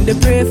 Them they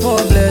pray for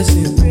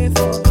blessing,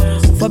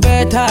 for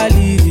better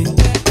living.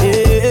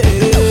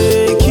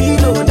 Hey,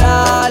 kilo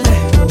dale,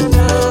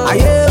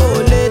 aye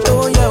ole to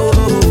ye o,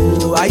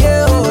 aye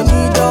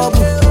oni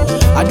double,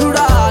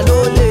 adura lo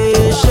le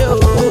she o,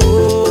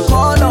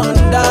 call on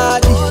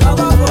daddy,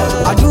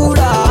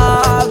 adura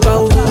agba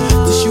o,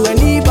 tissue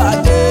any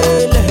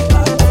badele,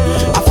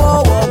 I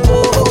forward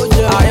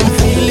boja. I am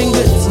feeling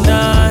good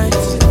tonight.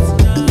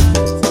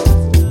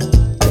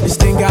 This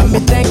thing got me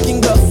thanking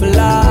God for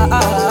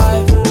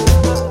life.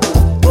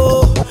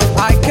 Oh,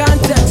 I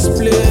can't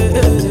explain.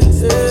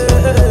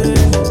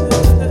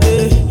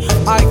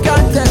 I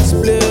can't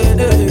explain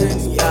it,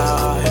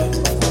 yeah.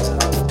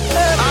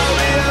 Are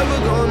we ever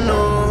gonna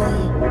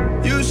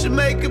know? You should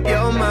make up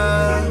your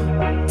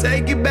mind.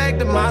 Take it back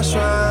to my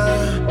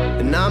shrine.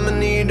 And I'ma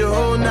need the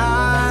whole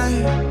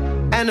night.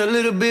 And a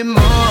little bit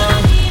more.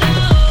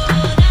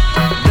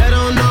 They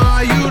don't know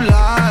how you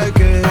like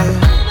it.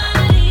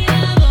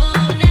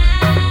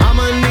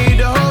 I'ma need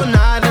the whole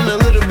night and a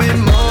little bit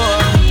more.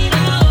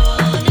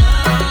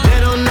 They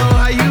don't know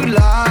how you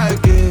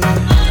like it.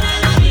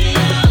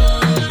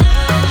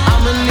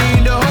 I'ma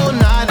need the whole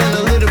night and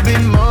a little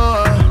bit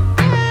more.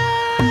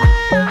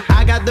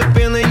 I got the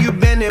feeling you've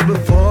been here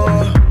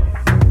before.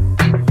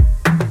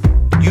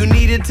 You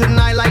need it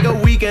tonight like a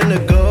weekend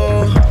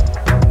ago.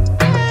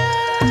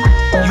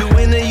 You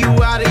in or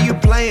you out or you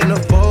playing a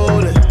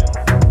folding.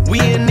 We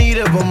in need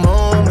of a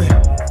moment.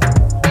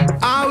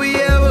 Are we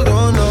ever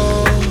gonna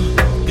know?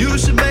 You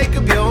should make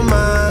up your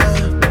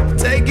mind.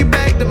 Take it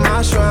back to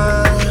my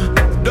shrine.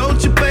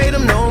 Don't you pay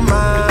them no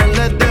mind.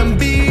 Let them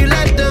be,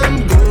 let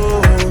them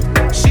go.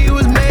 She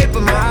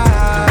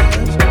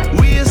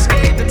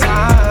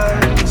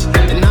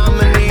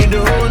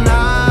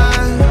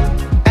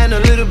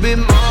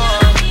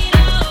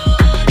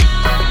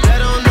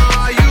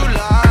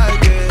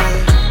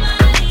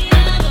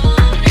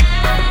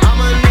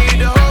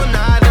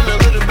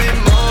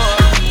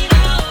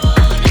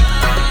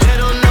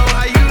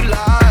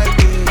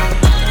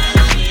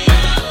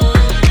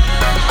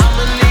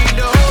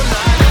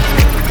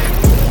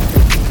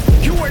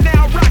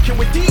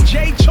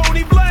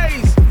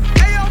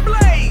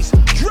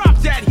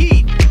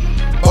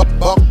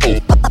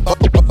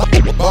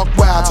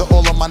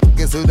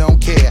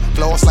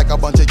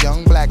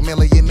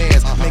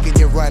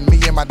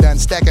am I done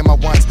stacking my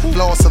ones?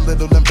 Floss a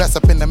little, invest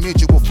up in the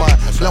mutual fund.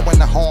 Blowing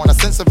the horn, a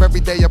sense of every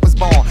day I was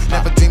born.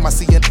 Never dream I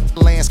see a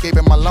landscape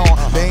in my lawn.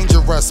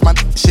 Dangerous, my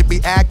shit be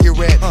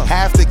accurate.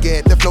 Have to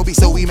get the flow be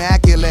so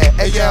immaculate.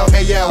 Hey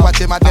yo,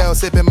 watching my dough,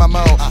 sipping my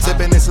mo.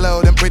 Sipping it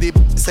slow, them pretty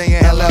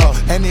saying hello.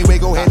 Anyway,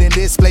 go ahead and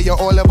display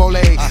your olive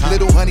olay.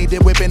 Little honey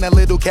dip whipping a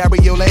little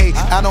cabriolet.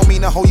 I don't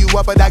mean to hold you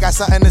up, but I got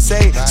something to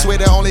say. Swear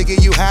to only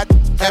get you hot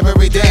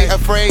every day.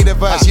 Afraid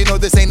of us, you know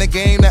this ain't a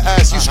game to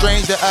us. You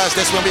strange to us,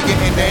 that's when we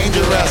getting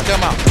dangerous.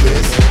 Come on.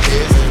 This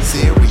is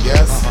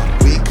serious.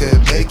 We could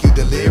make you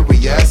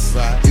delirious.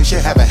 You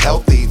should have a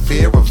healthy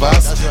fear of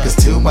us, cause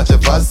too much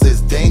of us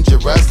is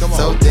dangerous.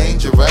 So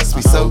dangerous,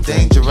 we so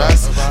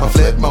dangerous. My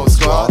flip mode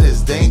squad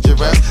is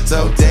dangerous.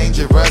 So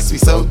dangerous, we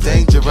so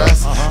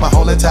dangerous. My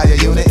whole entire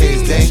unit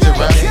is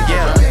dangerous.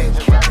 Yeah,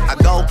 I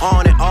go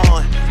on and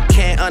on.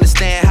 Can't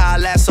understand how I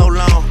last so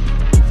long.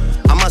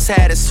 I must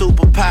have the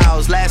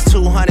superpowers. Last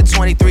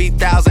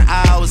 223,000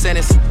 hours. And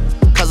it's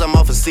cause I'm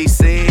off of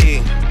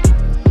CC.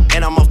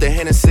 And I'm off the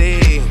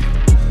Hennessy.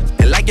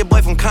 And like your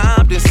boy from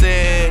Compton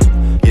said,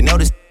 you know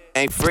this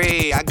ain't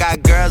free. I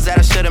got girls that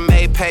I should've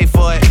made pay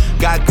for it.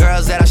 Got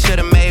girls that I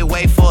should've made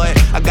wait for it.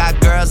 I got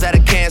girls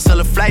that'll cancel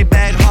a flight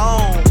back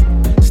home.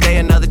 Stay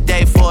another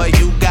day for it.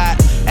 You got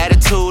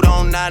attitude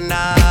on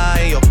na-na,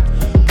 yo.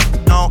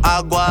 On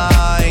agua,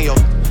 and yo.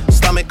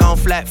 Stomach on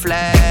flat,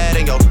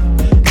 and yo.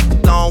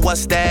 On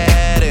what's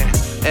that?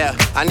 And yeah,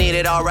 I need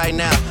it all right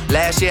now.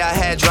 Last year I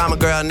had drama,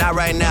 girl, not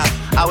right now.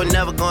 I would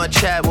never go and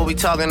chat what we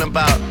talking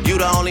about. You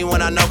the only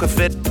one I know can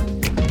fit.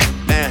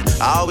 Man,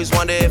 I always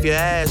wonder if you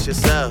ask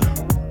yourself,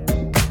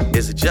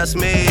 is it just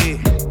me?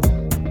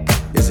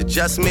 Is it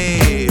just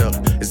me? Or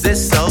is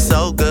this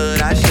so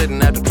good I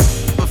shouldn't have to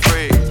for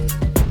free?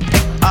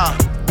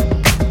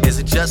 Is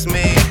it just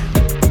me?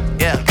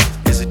 Yeah,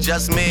 is it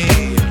just me?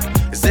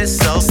 Is this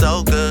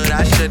so good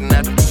I shouldn't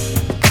have to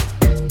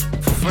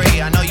for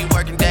free? I know you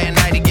working day and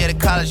night to get a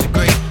college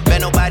degree.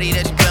 Bet nobody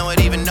that you been with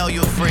even know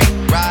you're free,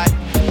 right?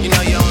 You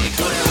know you only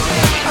good at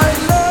I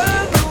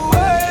love the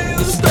way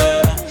you stare.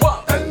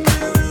 And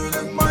you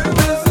that my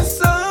best is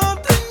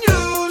something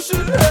you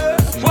should have.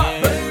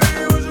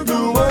 Baby, would you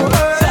do what I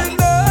ain't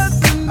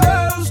nothing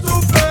else to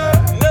play?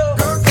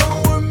 Girl,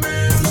 come with me.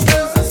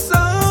 This is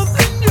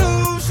something you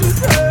should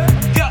have.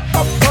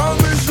 I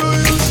promise you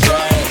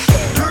straight.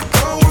 Girl,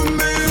 come with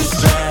me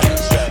straight.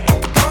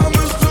 I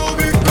promise to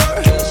be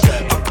great.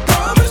 I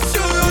promise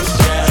you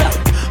straight.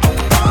 I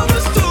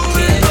promise to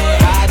be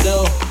great. I do.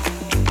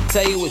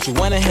 Tell you what you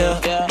wanna hear.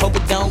 Hope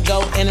it don't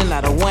go in and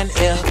out of one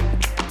ear.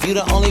 You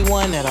the only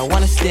one that I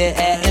wanna stare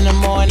at in the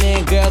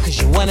morning, girl,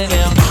 cause you one of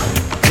them.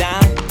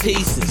 Dime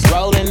pieces,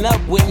 rolling up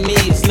with me,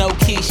 it's no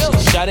Keisha.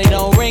 Shawty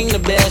don't ring the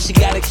bell, she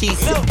got a key.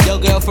 Your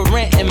girl for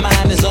rent and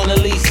mine is on the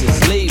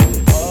leases. Leave it.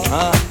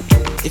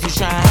 If you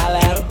tryna holla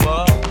at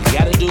her, you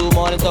gotta do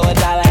more than throw a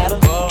dollar at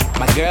her.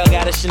 My girl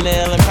got a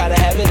Chanel and Prada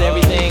habit,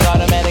 everything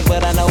automatic,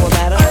 but I know what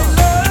matters.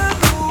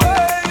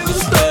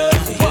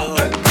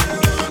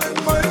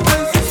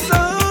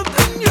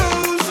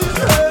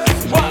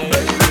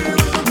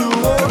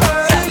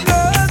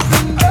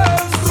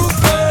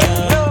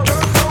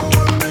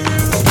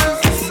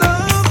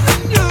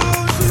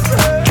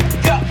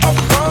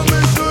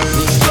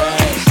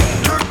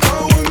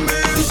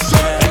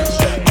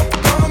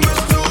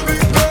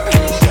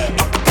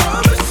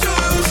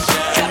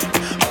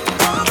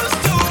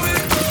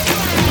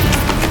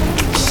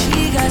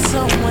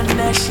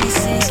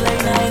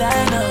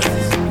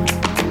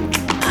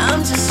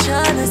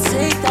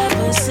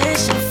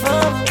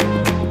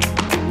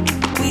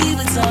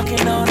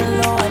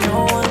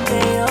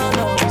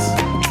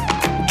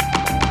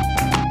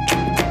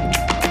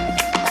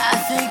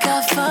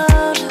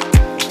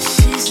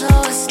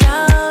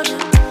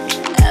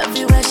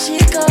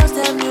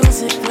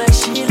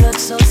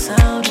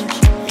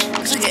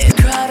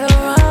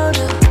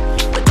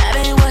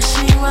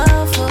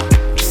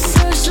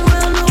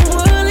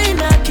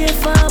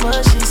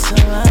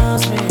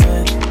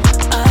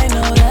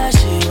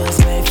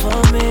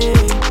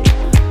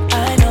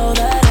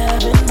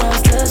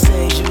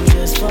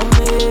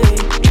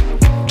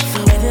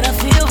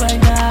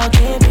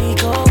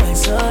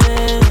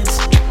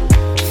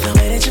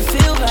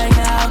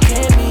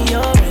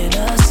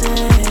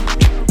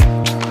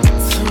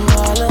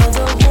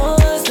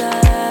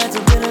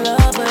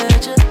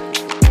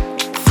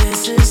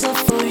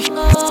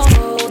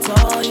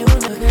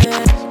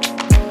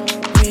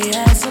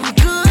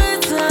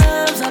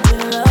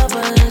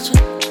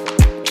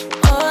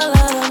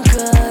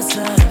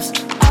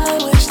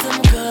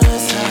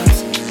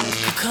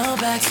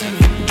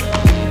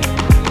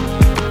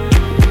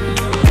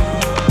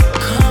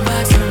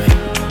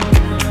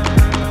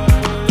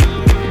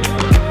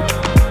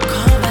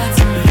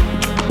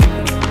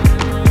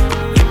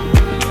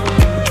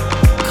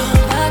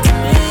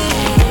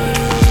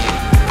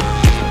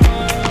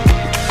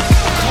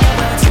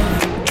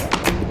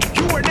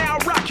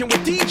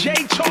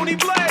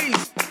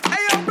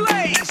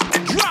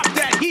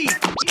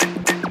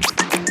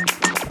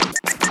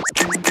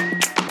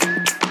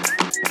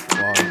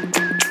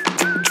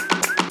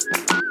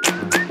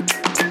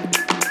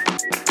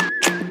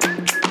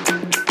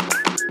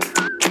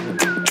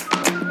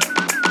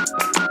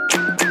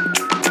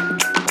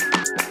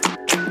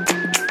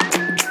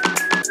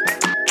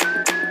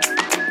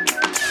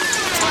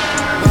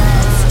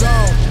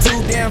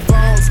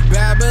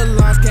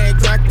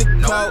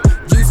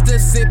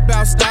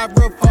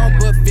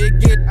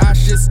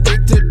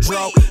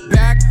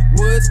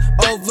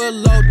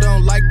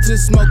 to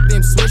smoke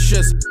them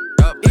swishers.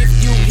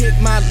 If you hit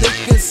my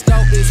liquor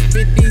store, it's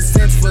 50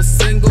 cents for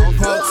single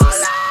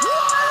pulses.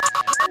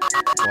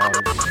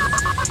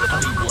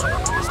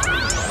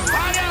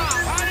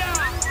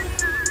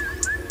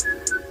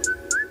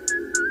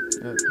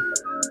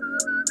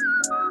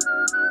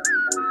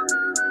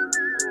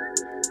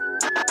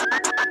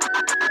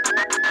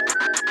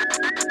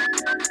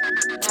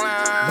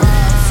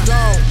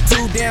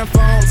 Two damn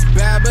phones,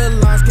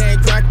 Babylons can't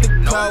crack the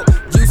code.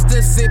 Used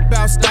to sip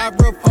out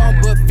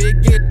styrofoam, but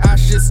figured I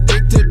should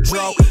stick to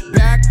dro.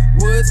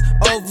 Backwoods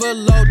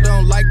overload,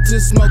 don't like to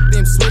smoke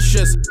them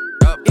swishers.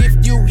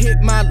 If you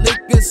hit my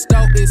liquor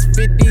store, it's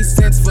 50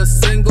 cents for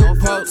single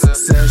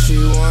posts. Said she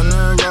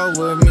wanna roll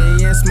with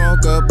me and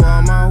smoke up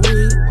all my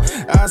weed.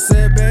 I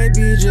said,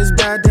 baby, just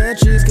buy that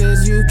cheese,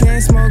 cause you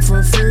can't smoke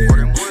for free.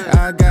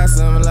 I got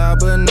some love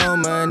but no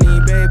money,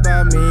 babe,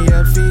 buy me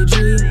a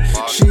Fiji.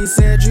 She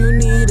said you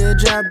need a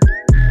job,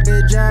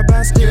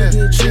 I still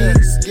get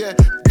cheese. Yeah,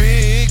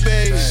 big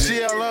baby,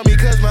 she all on me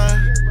cause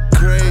my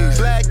crazy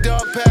black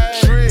dog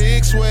pack,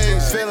 tricks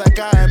ways, feel like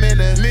I am in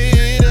the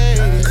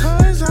mid-80s.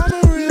 Cause I'm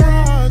a real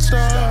rock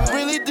star,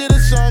 really did a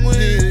song with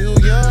you,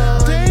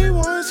 young. Day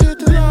ones hit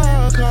the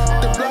block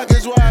hard. The block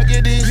is where I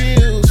get these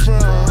views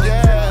from,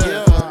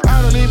 yeah.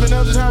 I don't even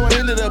know just how I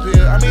ended up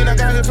here. I mean, I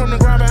got here from the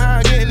ground, but how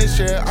I get in this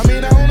chair? I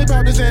mean, I only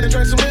popped this hand and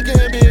drank some liquor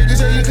and big. You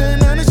say you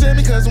couldn't understand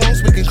me cause I won't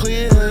speaking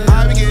clear.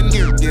 I be getting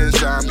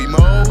inside me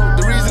mode.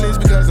 The reason is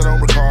because I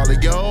don't recall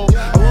it, yo.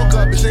 I woke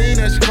up and seen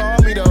that she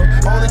called me though.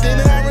 Only thing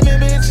that I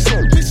remember is she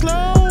told me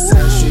slow.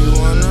 Said she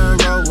wanna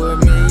roll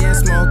with me and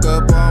smoke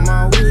up all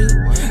my weed.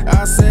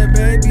 I said,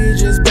 baby,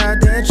 just buy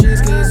that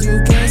cheese, cause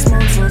you can't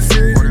smoke for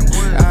free.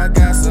 I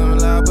got some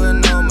love but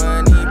no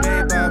money,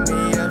 babe, buy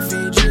me a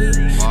Fiji.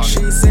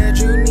 She said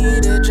you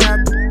need a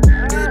job,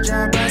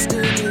 I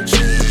still get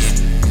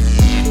cheese.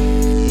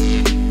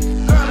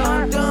 Girl,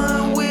 I'm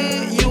done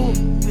with you.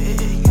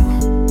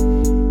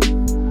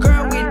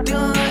 Girl, we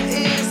done,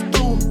 it's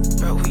through.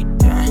 Girl, we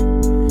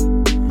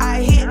done.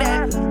 I hit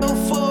that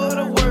before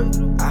the work.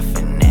 I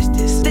finessed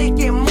it, stick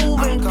it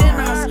moving, then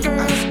I skirt.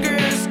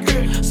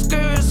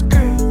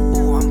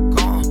 Ooh, I'm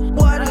gone.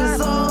 What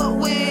is up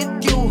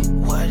with you?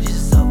 What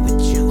is up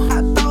with you?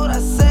 I thought I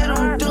said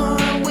I'm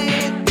done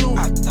with you.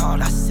 I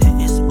thought I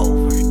said it's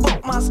over.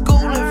 Fuck my school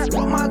and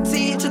fuck my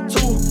teacher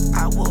too.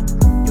 I will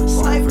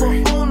sniper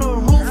on the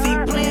roof, he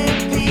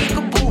playing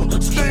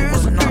peekaboo. Skirt.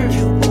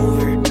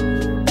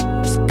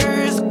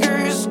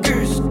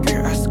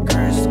 I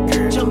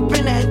skirt. Jump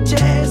in that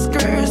jazz,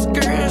 skirt.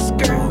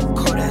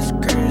 Call that skirt.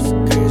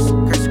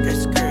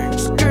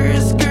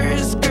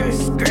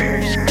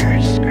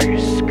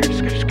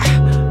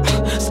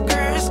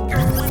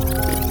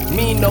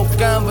 Me no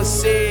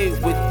conversate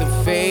with the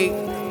fake.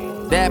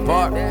 That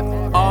part.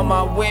 All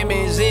my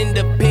women's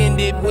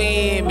independent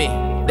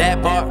women.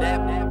 That part.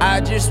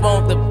 I just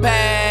want the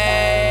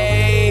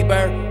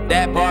paper.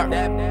 That part.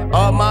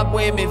 All my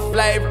women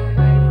flavor.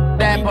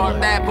 That part.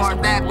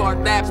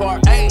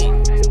 Hey.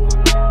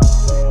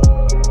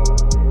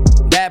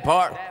 That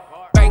part.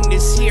 Bang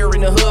this here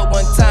in the hood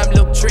one time,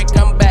 little trick,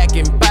 I'm back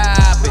and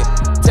poppin'.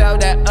 Tell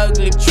that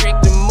ugly trick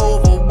to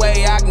move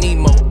away, I need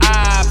more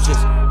options.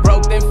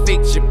 Broke then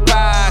fix your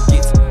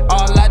pockets,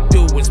 all I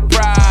do is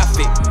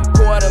profit.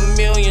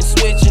 $250,000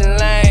 switching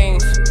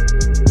lanes.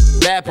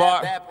 That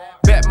part.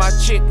 Bet my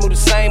chick move the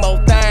same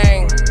old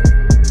thing.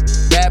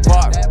 That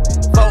part.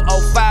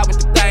 405 with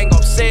the thing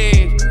on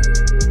save.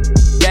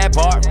 That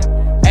part.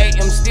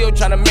 I'm still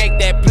tryna make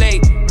that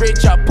play.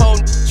 Rich or poor,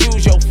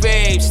 choose your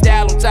fave.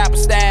 Style on top of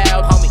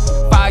style, homie.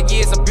 5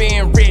 years I've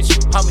been rich,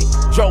 homie.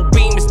 Drove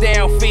Beamers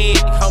down Fig,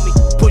 homie.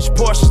 Push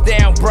Porsches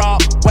down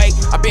Broadway.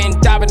 I've been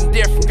diving in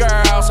different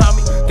girls,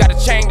 homie. Got a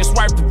chain that's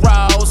worth the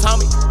rolls,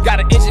 homie. Got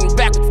an engine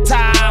back with the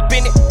top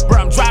in it. Bro,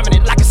 I'm driving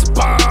it like it's a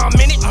bomb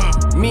in it.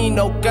 Me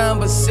no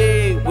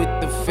conversate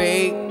with the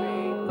fake.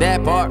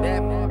 That part.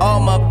 All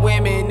my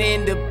women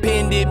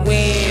independent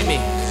women.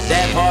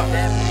 That part.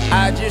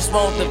 I just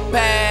want the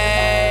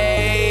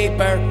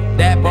paper.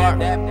 That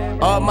part.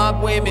 All my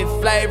women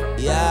flavor.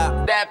 Yeah.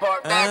 That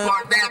part. Okay.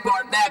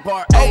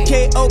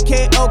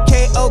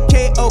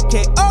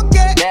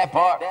 That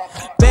part.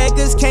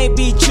 Beggars can't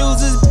be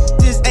choosers.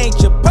 This ain't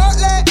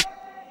Chipotle.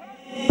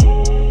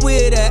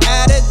 With an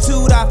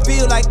attitude, I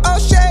feel like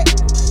O'Shea.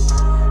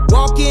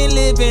 Walking,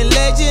 living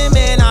legend,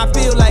 man, I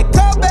feel like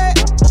Kobe.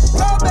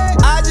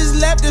 I just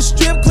left the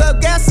strip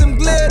club, got some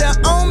glitter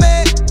on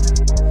me.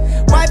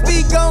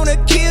 Wifey gonna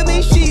kill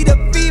me, she the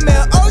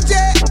female OJ.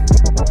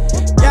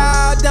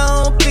 Y'all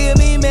don't feel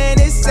me, man,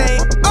 this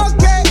ain't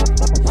okay.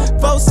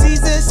 4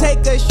 seasons,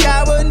 take a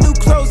shower, new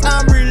clothes,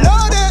 I'm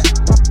reloaded.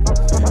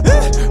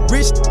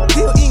 Rich,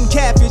 still eating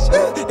catfish.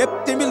 That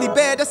ain't really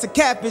bad, that's a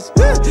catfish.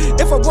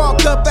 If I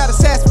walk up out of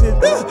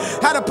Sassville,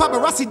 how the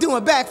paparazzi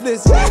doing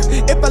backflips?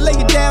 If I lay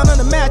you down on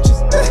the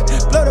mattress,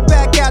 blow the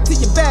back out till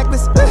you're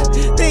backless.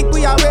 Think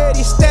we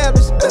already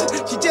established.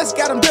 She just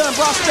got them done,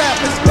 bra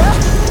strapless.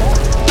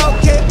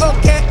 Okay.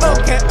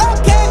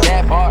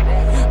 That part.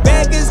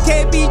 Beggars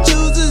can't be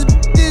choosers,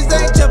 this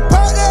ain't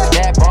Chipotle.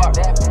 That part.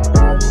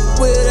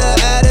 With a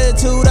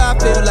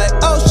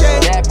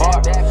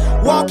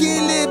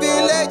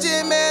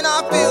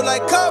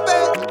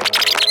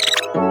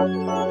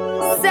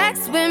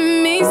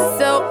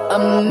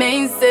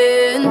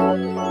amazing.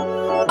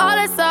 All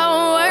this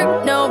all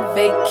work, no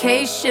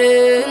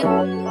vacation.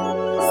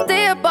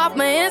 Stay up off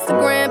my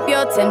Instagram,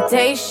 pure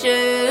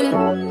temptation.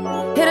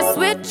 Hit a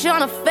switch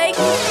on a fake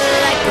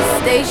like a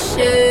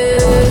station.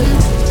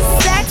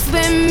 Sex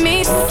with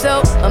me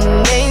so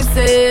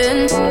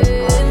amazing.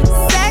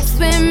 Sex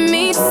with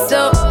me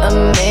so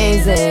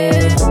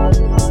amazing.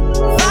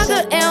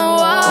 Vodka and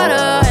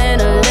water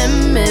and a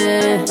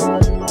lemon.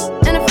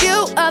 And a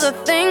few other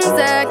things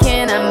I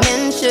cannot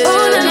mention.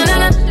 Ooh, na na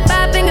na,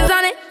 5 fingers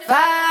on it,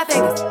 5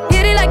 fingers.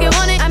 Hit it like you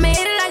want it, I mean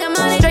hit it like I'm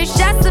on it. Straight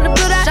shots to the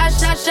blue dot, shot,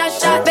 shot, shot,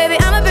 shot. Baby,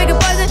 I'm a bigger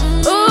poison.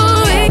 Ooh,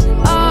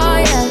 oh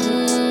yeah.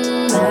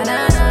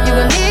 You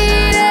gon'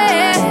 need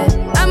it.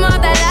 I'm on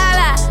that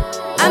la-la.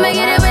 I'ma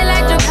get it wet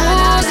like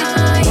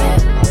jacuzzi.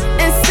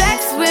 And sex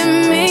with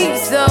me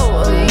so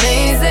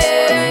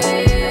amazing.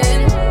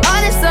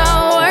 All this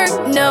all work,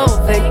 no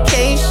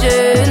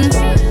vacation.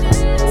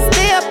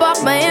 Stay up off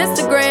my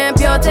Instagram,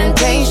 pure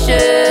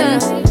temptation.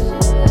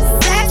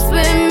 Sex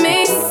with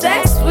me,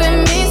 sex with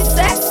me,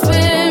 sex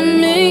with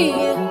me.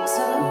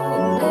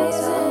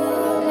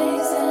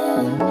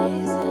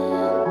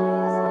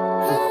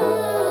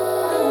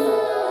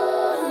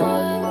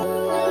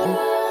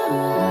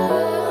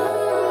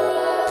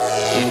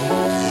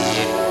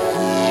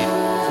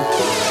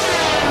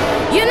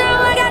 You know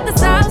I got the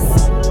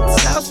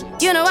sauce.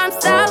 You know I'm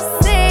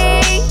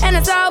saucy, and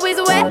it's always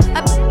wet.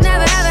 I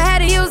never ever had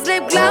to use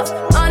lip gloss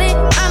on it.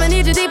 I'ma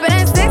need you deeper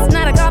than 6,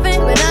 not a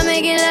coffin. When I'm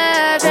making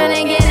love,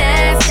 tryna get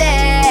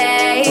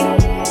nasty.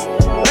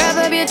 Wrap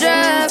up your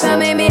drugs, come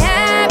make me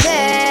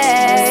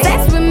happy.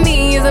 Sex with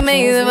me is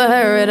amazing for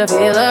her to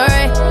feel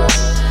alright.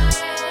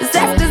 The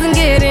sex doesn't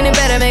get any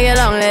better, make it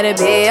long, let it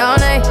be all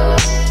night.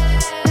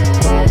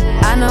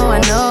 I know,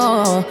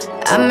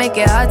 I make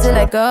it hard to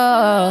let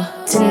go.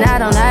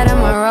 Tonight all night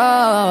I'm a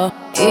roll,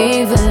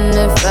 even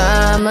if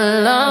I'm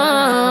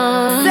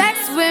alone.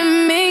 Sex with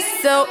me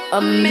so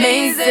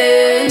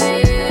amazing.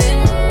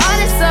 All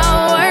this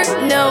all work,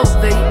 no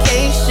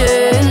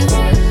vacation.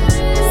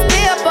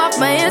 Stay up off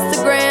my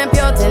Instagram,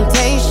 pure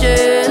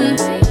temptation.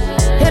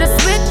 Hit a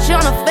switch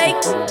on a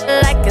fake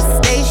like a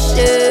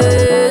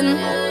station.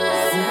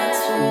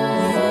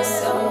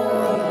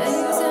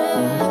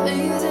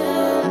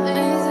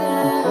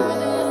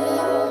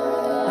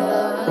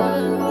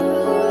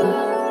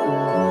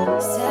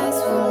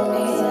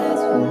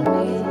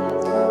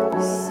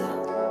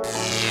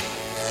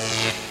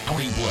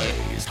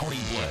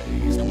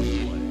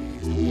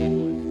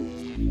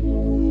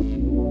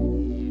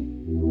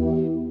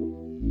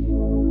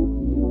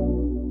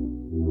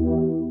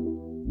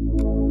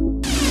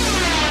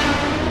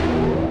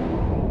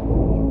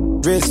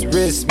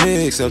 Wrist,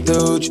 mix up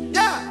Doge.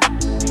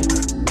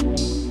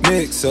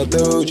 Mix up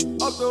Doge.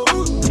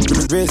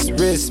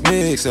 Wrist,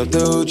 mix up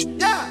Doge.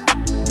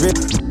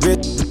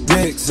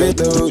 Mix up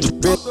Doge.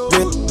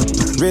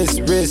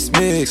 Wrist,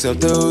 mix up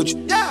Doge.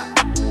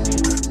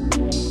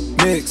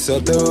 Mix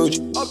up Doge.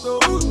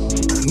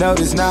 No,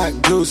 it's not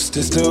goose,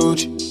 this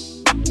Doge.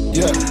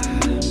 Yeah.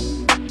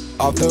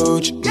 Off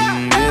Doge.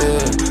 Yeah.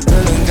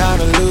 Feeling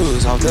kinda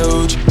loose off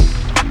Doge.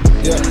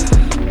 Yeah.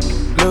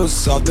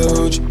 Loose off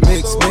Doge,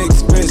 mix,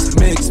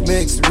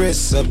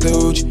 wrist up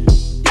Doge.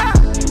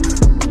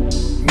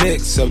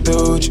 Mix up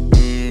Doge,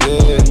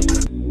 yeah.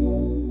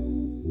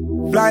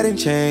 Flight and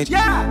change,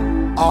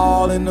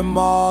 all in the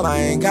mall, I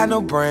ain't got no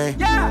brain.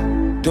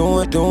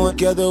 Doing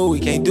together, we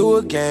can't do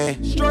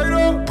again. Straight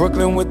up,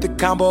 Brooklyn with the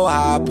combo,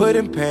 how I put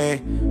in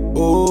pain.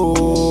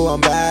 Ooh, I'm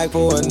back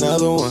for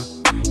another one.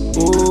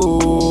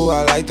 Ooh,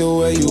 I like the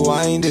way you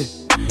wind it.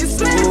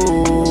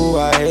 Ooh,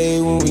 I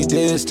hate when we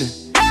distant.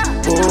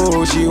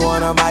 Ooh, she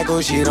want a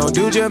Michael, she don't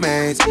do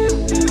Jermaine's.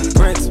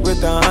 Prince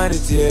with the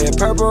 100s, yeah,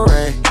 purple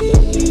rain.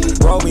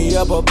 Roll me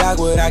up or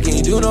backward, I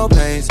can't do no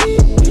planes.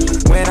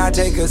 When I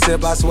take a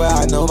sip, I swear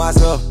I know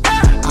myself.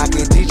 I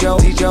can teach yo,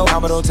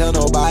 I'ma don't tell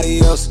nobody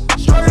else.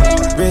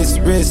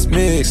 Wrist,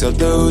 mix up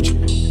Doge.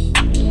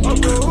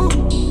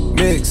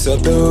 Mix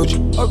up Doge.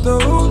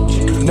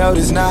 No,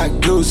 this not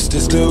goose,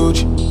 this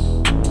Doge.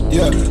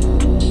 Yeah.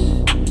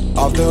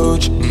 Off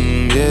Doge,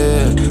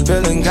 yeah.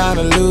 Feeling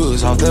kinda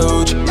loose off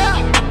Doge. Yeah.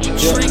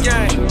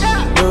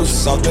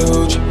 Loose off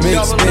Doge.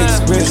 Mix,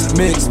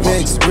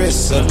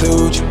 wrist off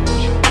Doge.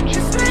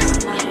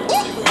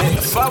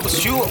 If I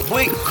was you, I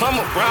wouldn't come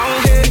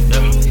around here.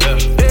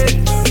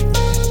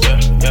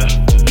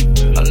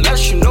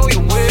 Unless you know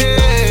your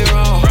way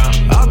wrong.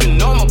 I've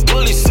been on my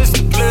bully since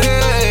the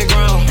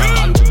playground.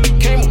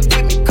 Came up with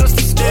me cause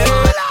they stay.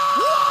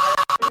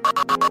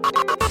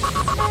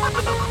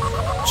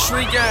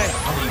 Street gang.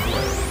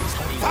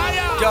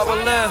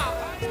 Double M.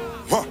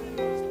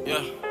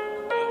 Yeah.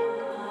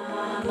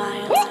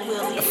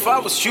 If I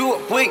was you, I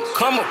wouldn't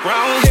come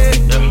around here.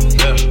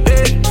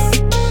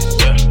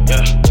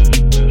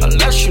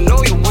 Unless you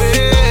know your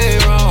way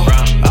wrong.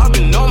 I've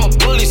been on my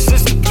bully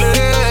since the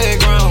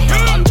playground.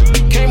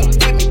 Came up with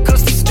me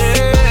cause they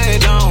stay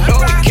down. No,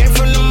 we came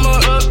from the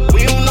mud,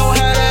 we don't know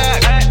how to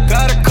act.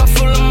 Got a cup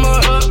full of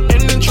mud,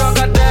 in the truck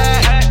I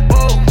died.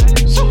 Whoa.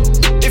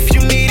 If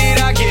you need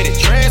it, I get it.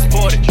 Trans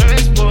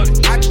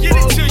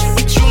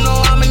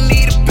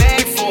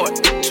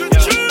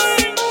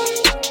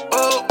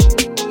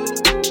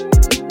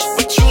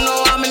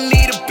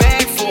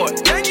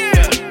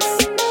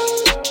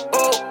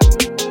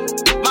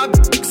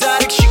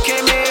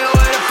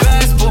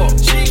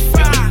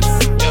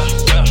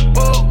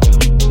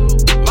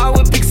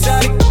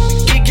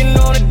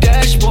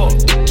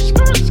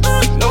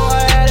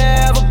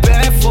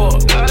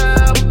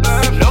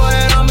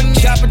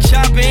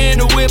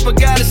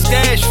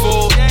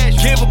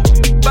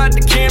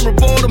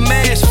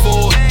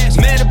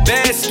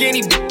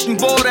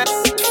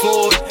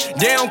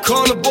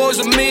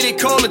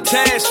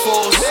task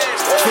force.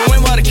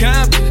 Throwing by the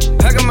Compton.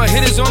 I got my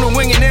hitters on the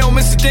wing and they don't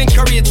miss a thing.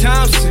 Curry and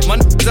Thompson.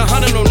 My niggas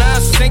 100 no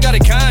nonsense, ain't got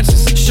a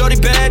conscience. Shorty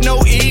bad,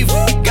 no evil.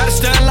 Gotta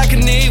stun like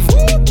an evil.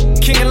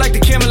 Kingin' like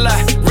the Camelot.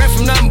 Ran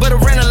from nothing but a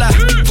rental-lot.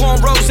 Pouring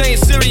rose ain't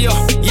cereal.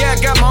 Yeah,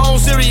 I got my own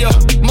cereal.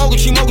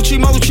 Moguchi,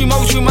 my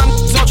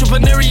niggas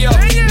entrepreneurial.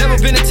 Never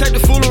been the type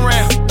to fool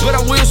around, but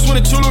I will swing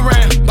a tool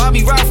around.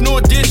 Bobby Ralph, no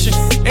addition.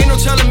 Ain't no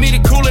telling me to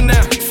cool it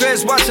now.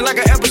 Feds watching like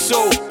an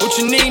episode. What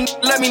you need,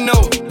 let me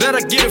know. Bet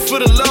I get it for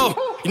the low.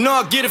 You know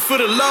I get it for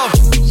the low.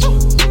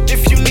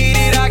 If you need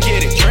it, I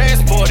get it.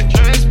 Transport it.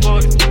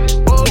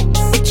 Oh,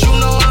 but you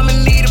know I'ma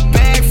need a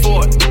bag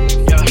for it.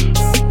 Yeah.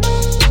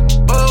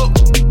 Oh,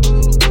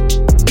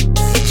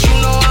 but you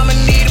know I'ma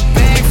need a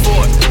bag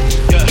for it.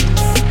 Yeah.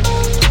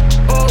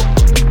 Oh,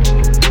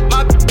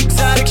 my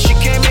exotic, she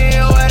came in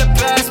here with a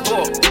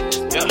passport.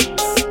 Yeah.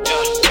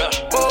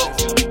 Oh,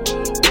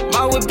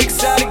 my whip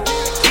exotic,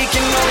 he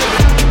can know.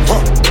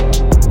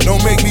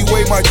 Don't make me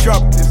wait my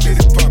drop.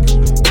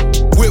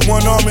 With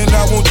one arm and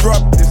I won't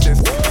drop.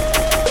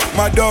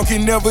 My dog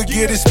can never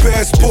get his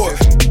passport,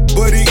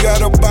 but he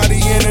got a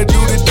body and a do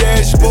the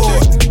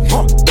dashboard.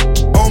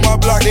 On my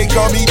block they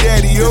call me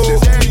Daddy-O,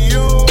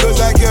 cause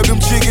I kept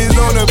them chickens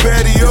on the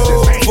patio.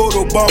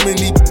 Photo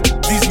bombing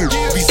these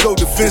niggas be so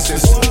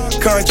defenseless.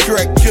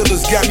 Contract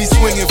killers got me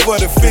swinging for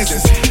the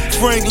fences.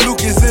 Frank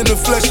Lucas in the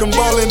flesh, I'm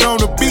ballin'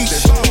 on the beach.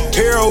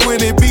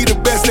 Heroin, it be the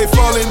best, they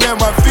fallin' at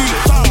my feet.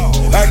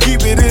 I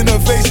keep it in her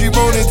face, she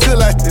moanin'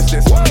 till I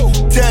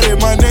tatted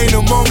my name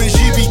the moment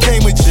she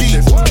became a G.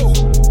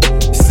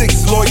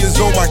 6 lawyers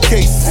on my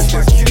case,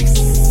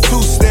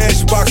 2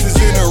 stash boxes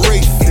in a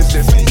race.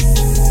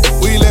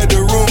 We let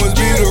the rumors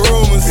be the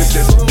rumors.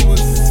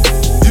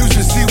 You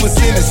should see what's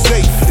in the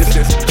safe.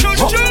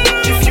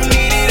 If you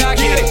need it, I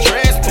get it.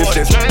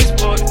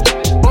 Transport.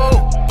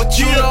 Oh, but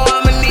you know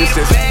I'ma need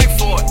a bag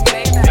for it.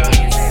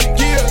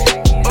 Yeah.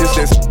 But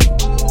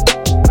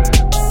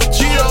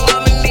you know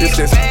I'ma need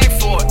a bag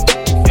for it.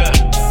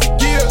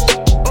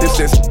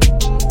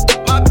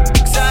 My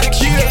exotic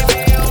shit.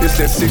 It's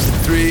that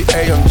 63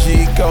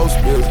 AMG Ghost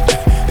music.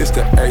 It's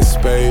the Ace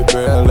Spade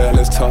Bell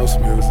Let's Toast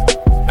music.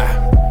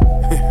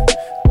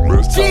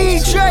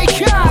 DJ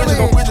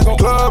Khaled. We just gon'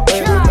 club,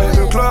 baby,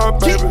 club,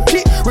 baby.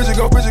 We just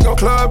gon'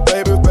 club,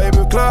 baby,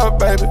 club,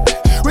 baby.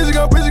 We just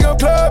gon'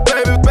 club,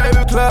 baby,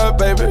 club,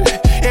 baby.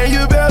 And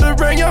you better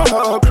bring your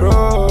whole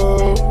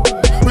crew.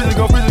 We just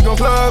gon'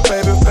 club,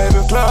 baby,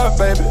 club,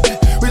 baby.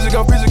 We just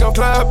gon'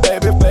 club,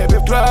 baby,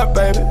 club,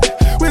 baby.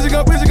 We just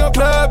gon'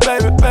 club,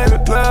 baby,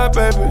 club,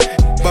 baby.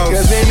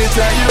 Cause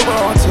anytime you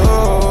want to.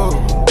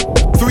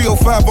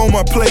 305 on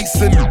my place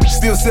and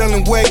still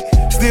selling weight.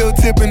 Still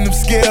tipping them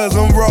scales,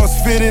 I'm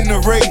Ross fitting the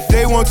rate.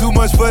 They want too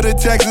much for the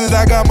taxes,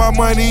 I got my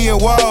money in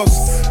walls.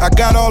 I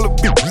got all the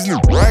bitches,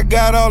 I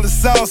got all the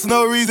sauce,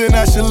 no reason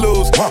I should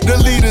lose. The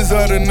leaders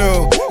of the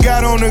new,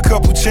 got on a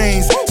couple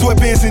chains,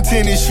 sweatpants and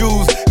tennis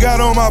shoes.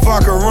 Got on my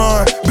vodka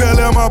run, Bel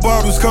Air my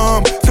bottles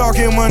come.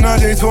 Talking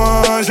Menage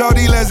Twan,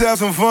 shawty let's have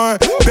some fun.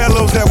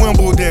 Bellows at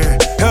Wimbledon,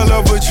 hell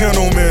of a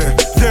gentleman.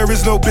 There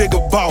is no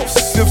bigger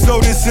boss, if so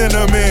then send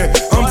them in.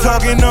 I'm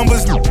talking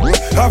numbers,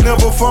 I've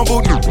never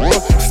fumbled.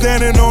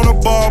 Standing on the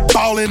bar,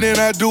 ballin' and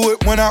I do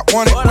it when I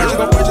want it. We just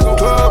gon'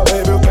 club,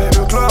 baby,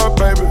 club,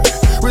 baby.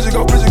 We just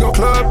gon'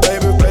 club,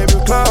 baby,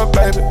 club,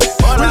 baby. We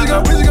just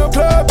gon'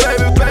 club,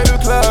 baby,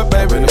 club,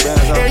 baby.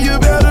 And you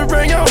better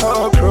bring your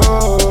whole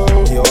crew.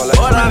 We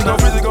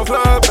just gon'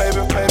 club,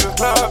 baby,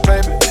 club,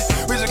 baby.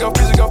 We just gon'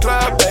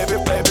 club, baby,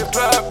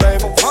 club,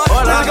 baby.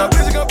 We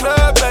just gon'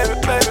 club, baby,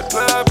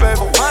 club,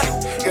 baby.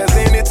 Cause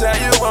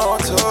anytime you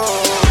want to.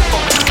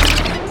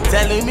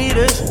 Telling me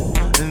this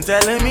and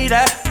telling me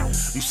that.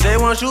 You say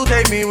once you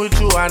take me with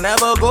you, I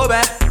never go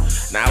back.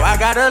 Now I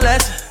got a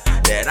lesson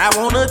that I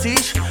wanna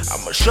teach.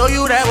 I'ma show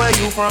you that where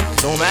you from,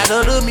 don't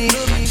matter to me.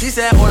 She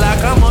said, hola,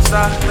 como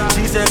esta?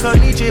 She said,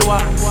 konnichiwa.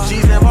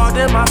 She said,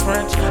 pardon my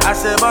French. I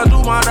said,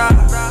 bonjour, madame.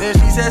 Then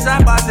she said,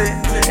 sapase.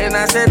 And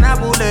I said,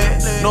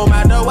 nabule. No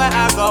matter where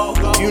I go,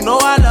 you know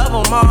I love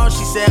them all.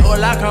 She said,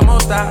 hola, como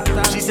esta?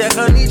 She said,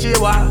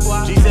 konnichiwa.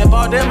 She said,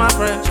 pardon my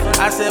French.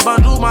 I said,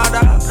 bonjour,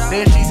 madame.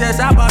 Then she said,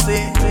 sapase.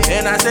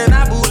 And I said,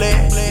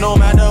 nabule. No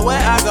matter where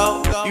I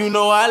go, you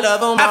know I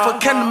love them all.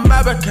 African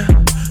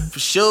American, for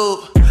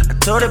sure.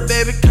 Told her,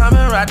 baby, come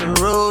and ride the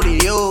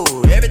rodeo.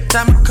 Every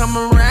time I come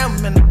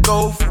around, man, I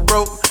go for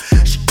broke.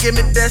 She give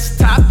me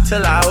desktop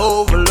till I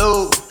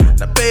overload.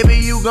 Now, baby,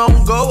 you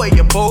gon' go where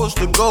you're supposed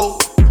to go.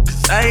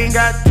 Cause I ain't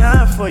got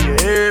time for you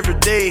every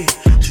day.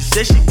 She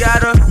said she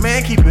got a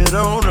man, keep it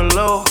on the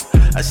low.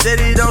 I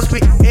said he don't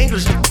speak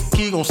English,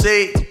 he gon'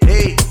 say,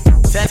 hey.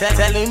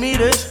 Telling me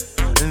this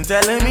and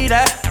telling me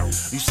that.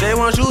 You say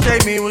once you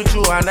take me with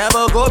you, I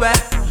never go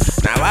back.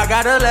 Now I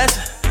got a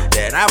lesson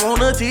that I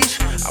wanna teach.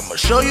 I'ma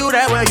show you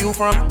that where you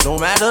from,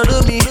 no matter to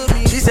me.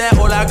 She said,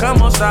 hola,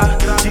 como esta?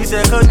 She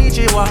said,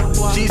 konnichiwa.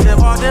 She said,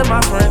 pardon my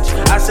French.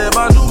 I said,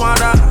 bonjour,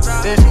 madame.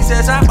 Then she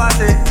said,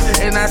 zapate.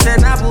 And I said,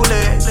 napule.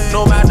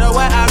 No matter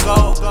where I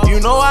go,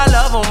 you know I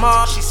love them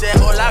all. She said,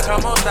 hola,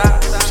 como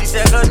esta? She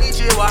said,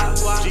 konnichiwa.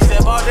 She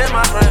said, pardon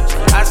my French.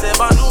 I said,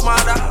 bonjour,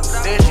 madame.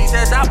 Then she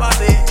said,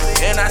 zapate.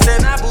 And I said,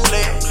 napule.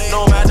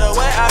 No matter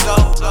where I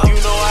go, you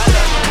know I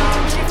love them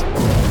all.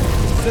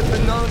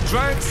 Sipping on a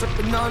drink,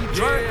 sipping on a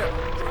drink.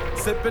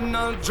 Sipping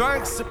on a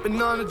drink,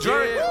 sipping on a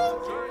drink.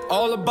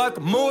 All about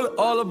the moolah,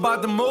 all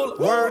about the moolah.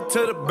 Word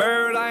to the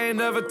bird, I ain't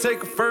never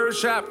take a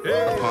first shot.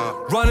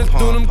 Running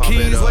through them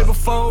keys way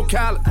before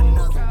Cali.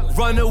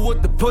 Running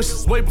with the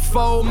pushes way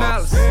before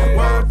Malice.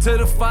 Word to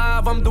the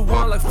 5, I'm the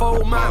one like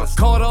 4 miles.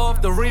 Caught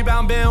off the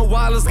rebound, Ben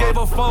Wallace gave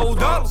her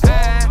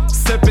 $4.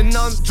 Sipping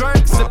on the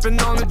drink, sipping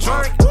on the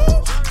drink.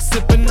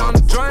 Sipping on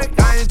the drink,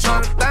 I ain't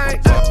tryna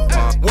think.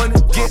 When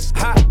it get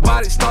hot,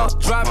 body start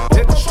dropping.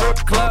 Hit the strip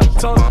club,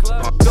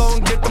 go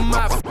and get the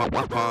mop.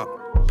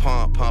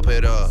 Pump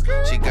it up.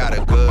 She got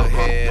a good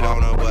head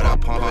on her, but I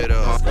pump it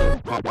up.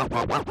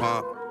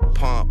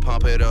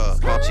 Pump it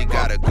up. She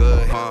got a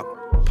good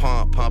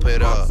pump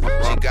it up.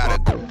 She got a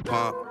good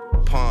pump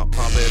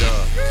it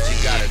up.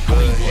 She got a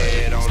good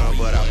head on her,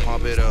 but I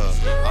pump it up.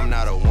 I'm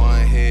not a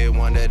one-hit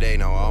wonder, they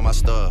know all my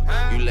stuff.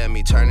 You let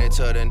me turn it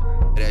to the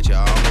that you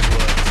almost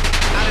was.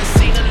 I done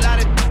seen a lot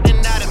of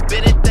and I done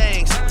been in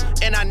things.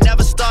 And I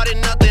never started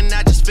nothing,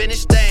 I just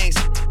finished things.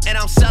 And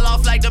I'm sell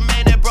off like the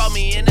man that brought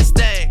me in this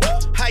thing.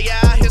 How ya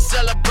out here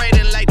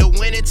celebrating like the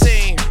winning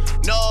team?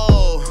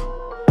 No,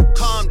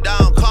 calm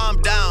down,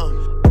 calm down.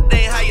 It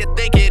ain't how you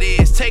think it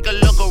is, take a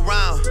look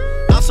around.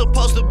 I'm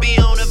supposed to be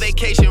on a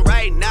vacation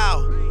right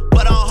now,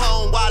 but I'm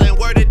home wildin',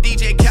 word to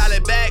DJ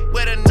Khaled, back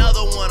with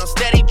another one. I'm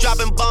steady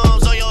dropping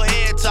bombs on your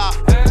head top.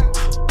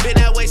 Been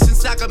that way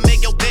since I could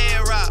make your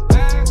bed rock.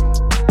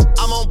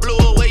 I'm on blue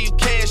where you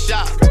can't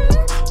shop.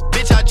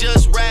 Bitch, I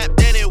just rapped,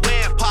 then it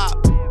went pop.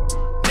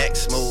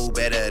 Next move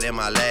better than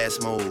my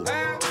last move.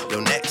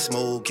 Your next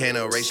move can't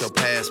erase your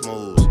past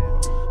moves.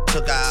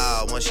 Took her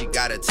out when she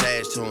got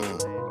attached to him.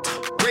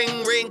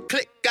 Ring, ring,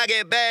 click, I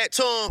get back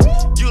to him.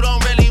 You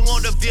don't really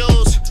want the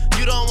views.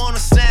 You don't want a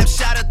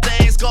snapshot of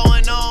things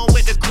going on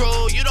with the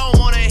crew. You don't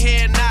want to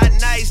hear not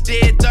nice,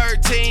 did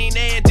 13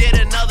 and did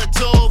another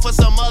 2 for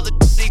some other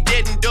he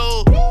didn't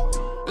do.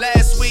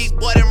 Last week,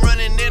 boy, them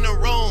running in the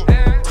room.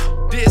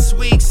 This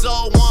week,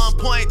 so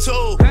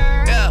 1.2.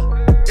 Yeah,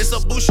 it's a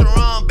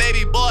Boucheron,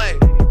 baby boy.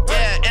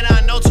 Yeah, and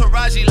I know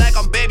Taraji like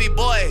I'm baby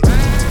boy.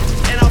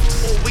 And I'm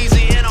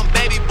Weezy and I'm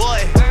baby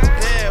boy.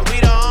 Yeah, we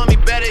the army,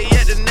 better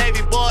yet the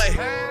Navy boy.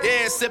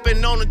 Yeah,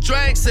 sipping on the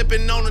drink,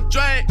 sipping on the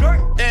drink.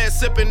 Yeah,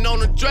 sipping on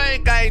the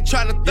drink, I ain't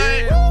tryna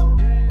think.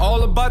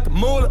 All about the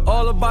moolah,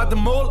 all about the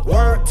moolah.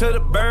 Word to the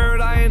bird,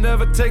 I ain't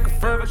never take a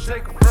further.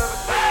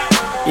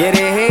 Yeah,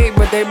 they hate,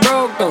 but they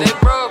broke them.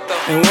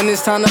 And when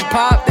it's time to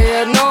pop,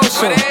 they a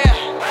no-show.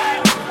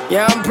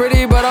 Yeah, I'm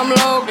pretty, but I'm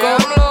loco.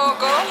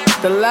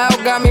 The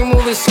loud got me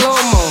moving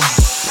slow-mo.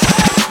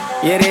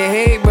 Yeah, they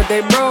hate, but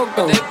they broke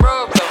them.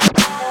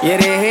 Yeah,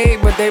 they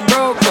hate, but they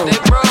broke them.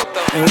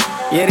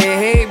 Yeah, they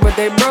hate, but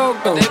they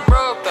broke them.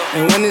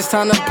 And when it's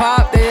time to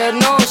pop, they a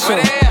no-show.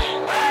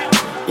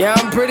 Yeah,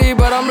 I'm pretty,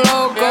 but I'm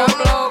loco.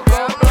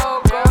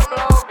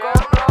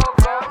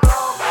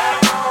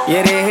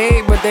 Yeah, they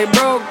hate, but they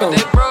broke them.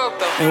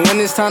 And when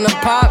it's time to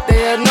pop,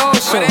 they a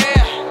no-show.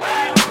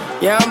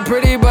 Yeah, I'm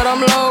pretty, but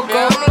I'm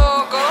loco.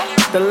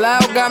 The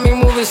loud got me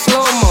moving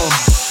slow-mo.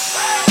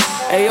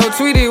 Ayo,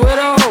 Tweety, where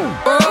the hoe?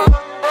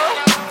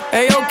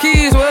 Ayo,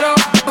 Keys, where the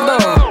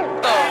though?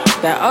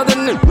 That other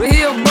nigga,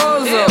 he a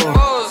bozo.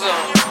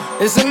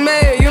 It's a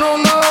mayor, you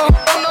don't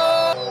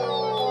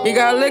know? He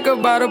got liquor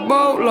by the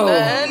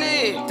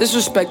boatload.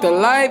 Disrespect the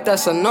life,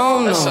 that's a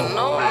no-no.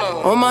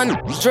 All my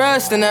niggas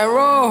dressed in that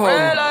rojo.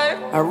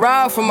 I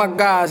ride for my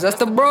guys, that's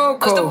the bro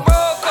code.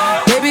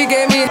 Baby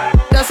gave me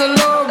that's a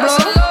low blow.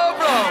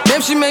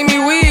 Damn, she make me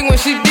weak when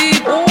she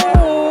deep.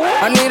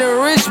 I need a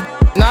rich,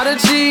 not a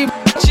cheap.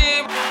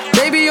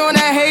 Baby on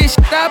that hate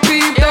shit, I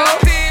peep though.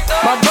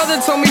 My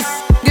brother told me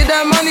get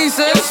that money,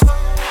 sis.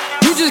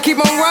 You just keep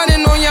on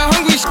running on your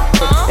hungry shit.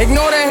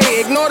 Ignore the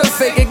hate, ignore the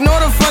fake, ignore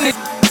the funny.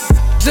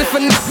 Just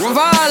for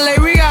violate,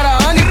 we got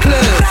 100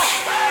 clips.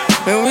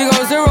 And we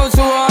go 0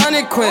 to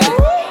 100 quid.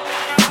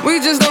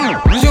 We just don't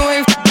you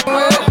ain't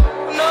with.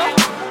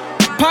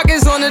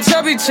 Pockets on the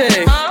chubby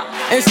chick.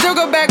 And still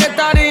go back a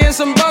thotty and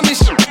some bummy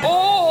shit.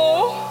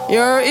 You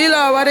heard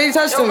Eli, why they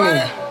testing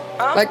me?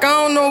 Like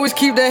I don't always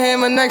keep the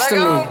hammer next to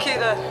me.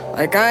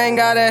 Like I ain't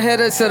got a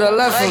header to the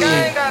left of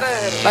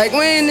me. Like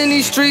we ain't in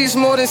these streets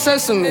more than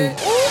sesame.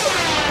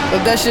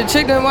 But that shit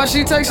chick, then why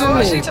she texting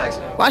me?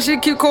 Why she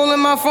keep calling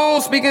my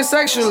phone, speaking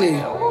sexually?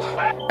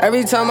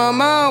 Every time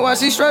I'm out, why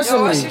she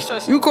stressing me?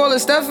 You call her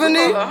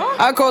Stephanie?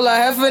 I call her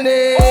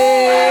Heffany.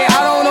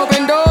 I don't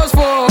open doors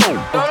for her.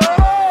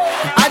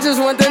 I just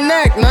want the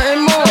neck,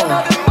 nothing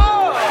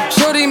more.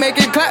 Shorty, make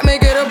it clap,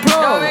 make it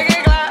applaud.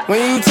 When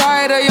you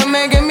tired of your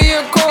man, give me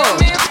a call.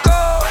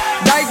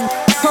 Dyke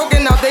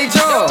poking out they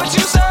jaw.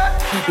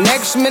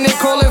 next minute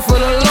calling for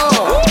the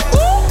law.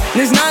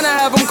 This 9 I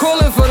have them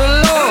calling for the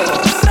law.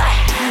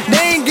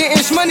 They ain't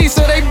getting money,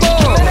 so they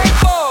bored.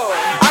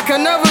 I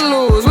can never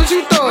lose. What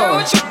you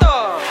thought?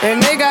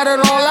 And they got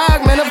it on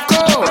lock, man. Of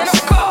course.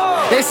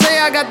 They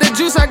say I got the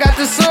juice, I got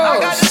the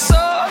sauce.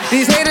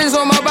 These haters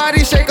on my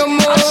body, shake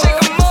 'em more.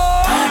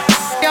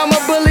 I'm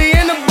a bully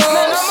in the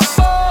boss.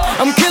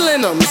 I'm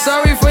killing them.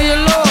 Sorry for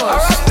your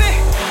loss.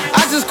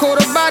 I just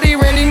caught a body,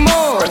 Randy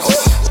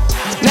Moss.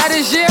 Now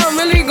this year I'm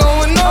really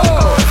going off.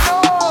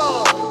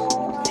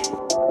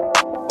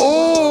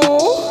 Ooh.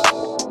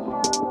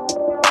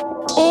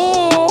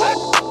 Ooh.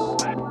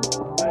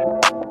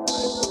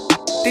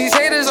 These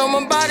haters on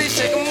my body,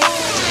 shake 'em off.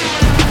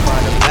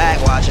 Find the back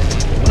watching.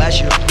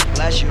 Bless you,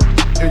 bless you.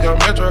 If your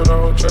metro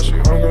don't trust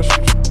you, I'm gon'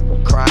 shoot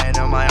you. Crying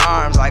in my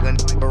arms like a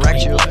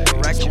wreck you,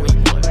 wreck you.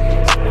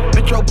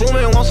 Metro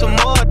Boomin, want some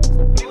more?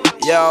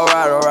 Yeah,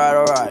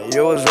 alright.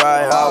 You was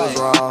right, I was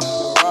wrong.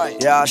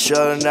 Yeah, I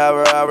should've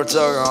never ever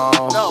took her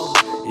home.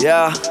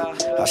 Yeah,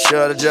 I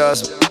should've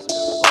just.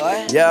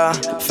 Yeah,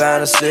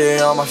 fantasy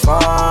on my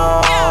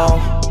phone.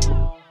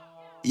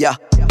 Yeah,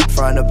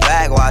 front to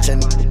back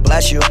watching.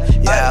 Bless you.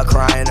 Yeah,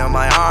 crying in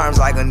my arms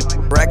like a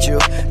wrecked you.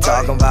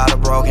 Talking about a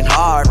broken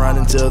heart,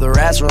 running to the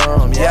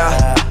restroom.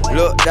 Yeah,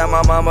 looked at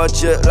my mama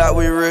just like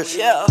we rich.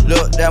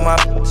 Looked at my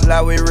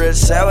like we rich.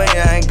 Said we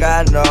ain't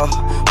got no.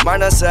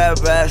 Mine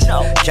said best.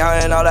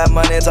 Counting all that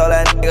money, told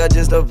that nigga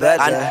just to bet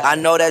that. I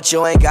know that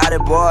you ain't got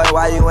it, boy.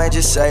 Why you ain't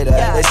just say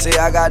that? They see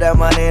I got that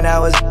money and that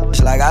was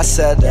like I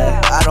said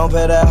that. I don't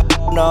pay that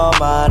no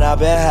mind, I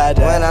been had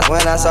that.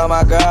 When I saw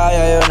my girl,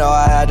 yeah, you know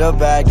I had to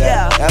back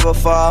that. And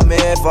before me,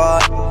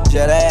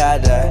 yeah, they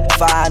had that.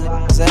 5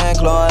 niggas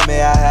including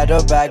me, I had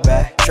to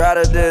back. Try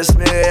to diss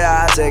me,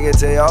 I take it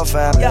to your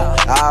family.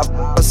 I f***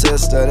 her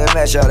sister, then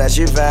make sure that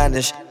she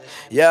vanished.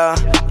 Yeah,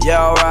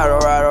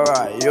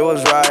 alright. You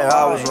was right,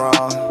 I was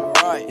wrong.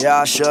 Yeah,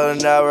 I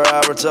should've never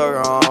ever took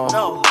her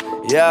home.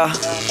 Yeah,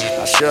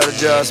 I should've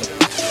just.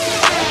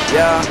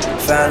 Yeah,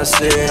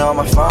 fantasy on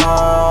my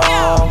phone.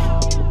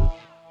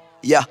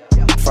 Yeah,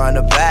 front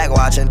to back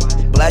watching.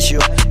 Bless you.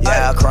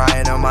 Yeah,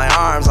 crying in my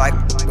arms like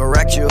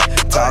wrecked you.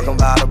 Talking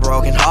about a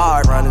broken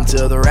heart, running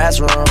to the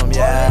restroom.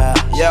 Yeah,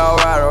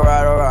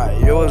 alright.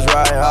 You was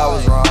right, I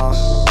was wrong.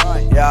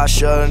 Yeah, I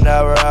should've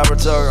never ever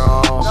took her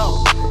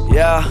home.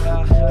 Yeah,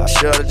 I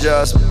should've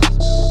just.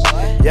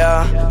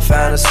 Yeah,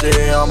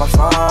 fantasy on my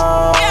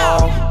phone.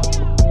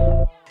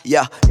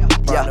 Yeah.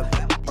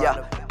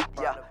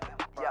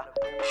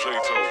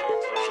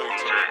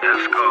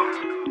 Let's go.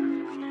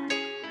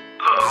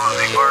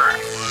 Uzi Vert.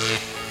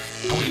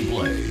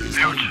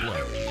 Future.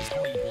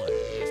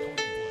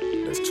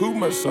 That's too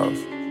much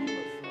sauce.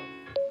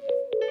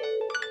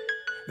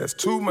 That's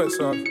too much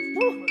sauce.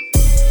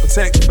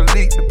 Protect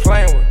Philippe, the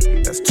plain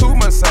one. That's too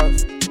much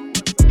sauce.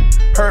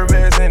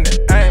 Hermes in the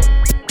aim.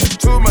 That's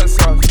too much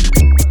sauce.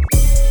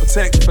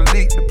 Protect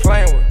Philippe, the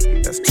plain one.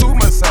 That's too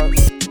much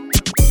sauce.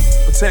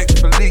 Protect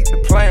Philippe, the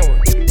plain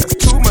one. That's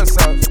too much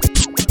sauce.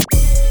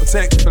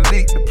 Protect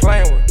Philippe, the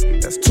plain one.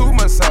 That's too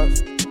much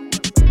sauce.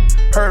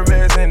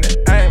 Hermes in the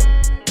aim.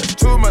 That's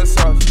too much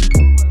sauce.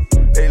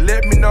 They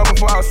let me know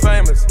before I was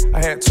famous. I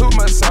had too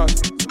much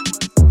sauce.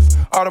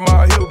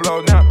 Audemars Hill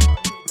blow now.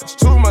 That's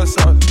too much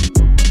sauce.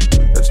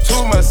 That's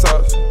too much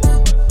sauce.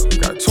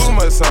 Got too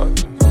much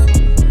sauce.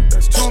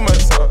 That's too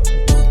much sauce.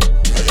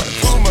 I got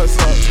too much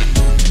sauce.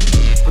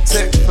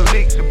 Protect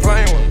Philippe, the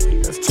plain one.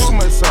 That's too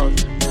much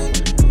sauce.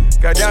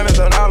 Got diamonds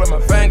on all of my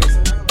fingers.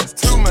 That's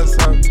too much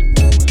sauce.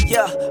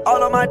 Yeah,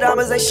 all of my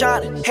diamonds, they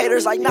shining.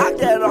 Haters like, knock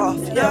that off.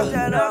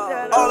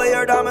 Yeah, all of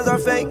your diamonds are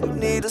fake. You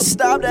need to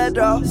stop that,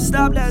 dog.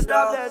 Stop that,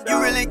 dog. You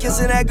really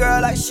kissing that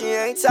girl like she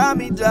ain't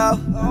Tommy, dog.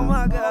 Oh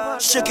my God.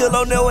 Shaquille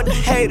O'Neal with the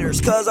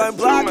haters, cause I'm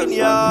blocking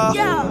y'all.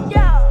 Yeah.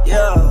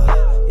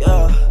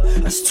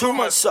 That's too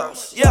much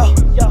sauce. Yeah.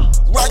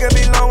 Rockin'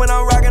 me low when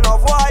I'm rockin'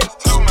 off white.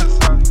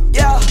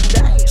 Yeah.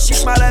 She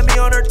smile at me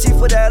on her teeth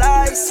with that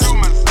ice.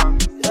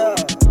 Yeah.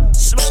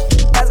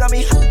 Smooth ass got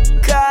me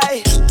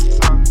high.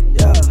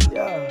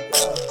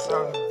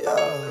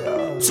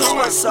 Too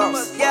much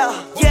sauce, yeah.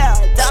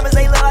 Diamonds,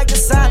 they look like the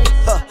sun,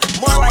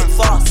 more like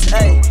false,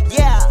 hey.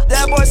 Yeah,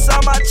 that boy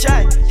saw my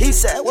chain. He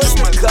said, what's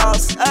the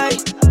cost, hey?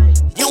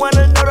 You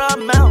wanna know the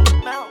amount?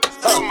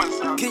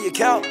 Can you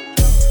count?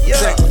 Yeah.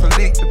 Check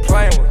Philippe, the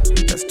plain one.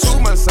 That's too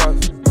much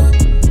sauce.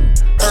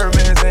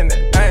 Hermes in the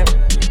aim.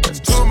 That's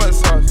too much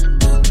sauce.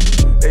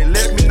 They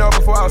let me know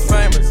before I was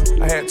famous.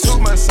 I had too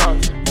much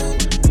sauce.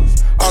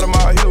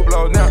 Audemars Hill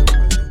blow now.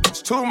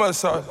 That's too much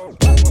sauce.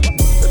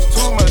 That's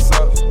too much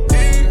sauce.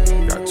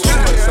 Got too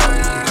much sauce.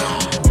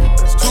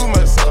 That's too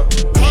much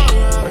sauce.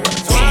 I got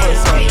too much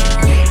sauce.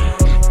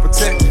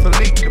 Protect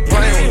Philippe, the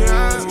plain one.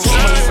 That's too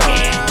much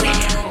sauce.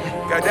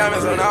 Got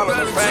diamonds on all of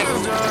my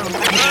fingers.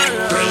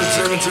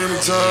 Timmy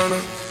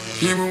Turner,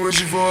 he been with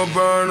you for a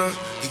burner.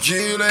 The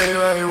kid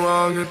ain't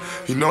walking.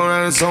 You know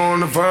that it's on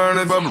the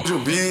furnace, but you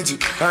beat you.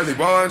 I think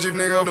watch you,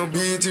 nigga, don't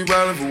beat you,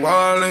 riding for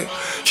Wally.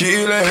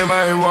 Kid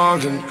ain't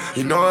walking.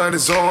 You know that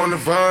it's on the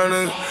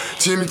furnace.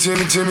 Timmy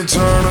Turner,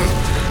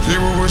 He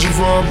was wishing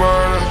for a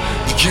burner.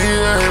 The key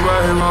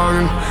everybody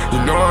walking. You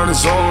know how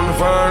it's on the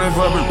fire and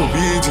fucking for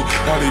BT.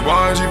 How they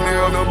watch you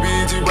feel no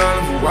BT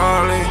riding for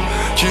Wally.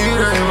 Key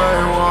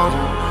everybody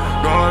walking.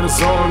 Know how it's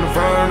on the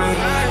fire.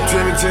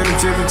 Timmy Turner.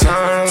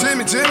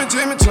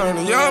 Timmy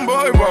Turner. Young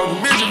boy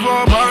walking. Bitch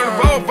for a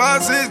burner. 4,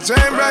 5, 6,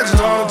 10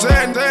 ratchets on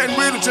 10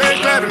 with him,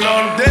 10 clapping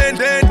on him.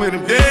 Dead with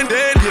him. Dead.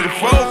 Get it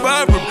 4,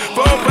 5 with him.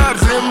 4, 5,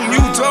 7.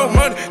 You told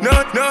money.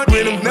 Nut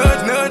with him.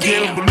 Nut.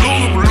 Get him beluga.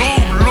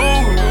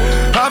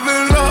 I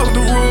fell in love with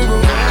the Ruger.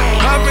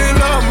 I fell in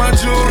love with my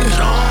jewelry.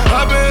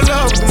 I fell in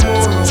love with the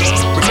motor.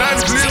 But now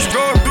the police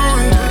going through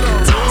it.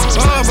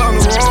 All about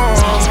the war.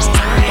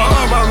 All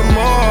about the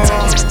mall.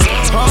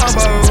 All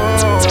about the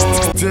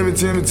war.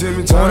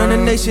 Timmy. Born in a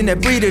nation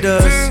that breeded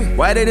us.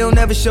 Why they don't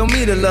never show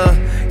me the love?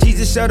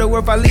 Jesus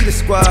Shuttleworth, I lead the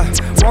squad.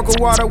 Walk on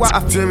water while I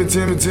Timmy.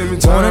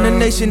 Born in a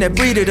nation that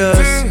breeded us.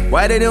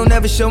 Why they don't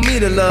never show me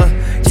the love?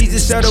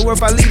 Jesus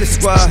Shuttleworth, I lead the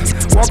squad.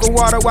 Walk on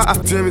water while I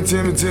Timmy.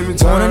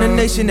 Born in a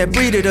nation that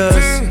breeded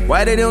us.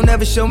 Why they don't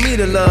never show me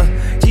the love?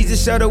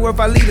 Jesus Shuttleworth,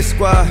 I lead the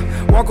squad.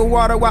 Walk on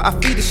water while I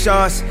feed the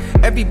sharks.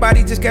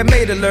 Everybody just got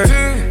made alert.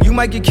 You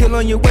might get killed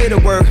on your way to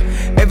work.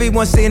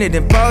 Everyone saying it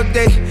in broad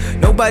day.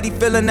 Nobody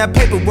feeling that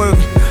paperwork.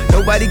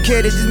 Nobody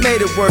cared, it just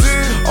made it worse.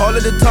 All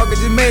of the talkers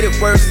just made it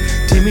worse.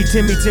 Timmy,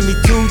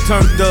 too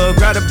turned up.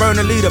 Gotta burn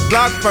and leave the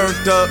block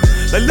burnt up.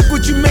 Like, look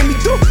what you made me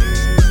do.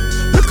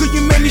 Look who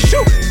you made me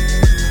shoot.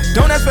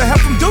 Don't ask for help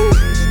from dude.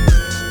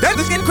 That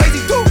was getting crazy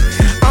too.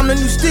 I'm the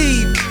new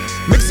Steve,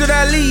 mix of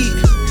that lead.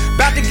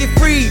 About to get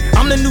free,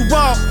 I'm the new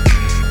Walt.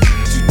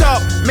 You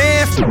thought,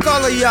 man, fuck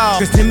all of y'all.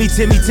 Cause Timmy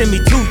too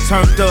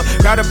turned up.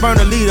 Gotta burn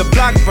and leave the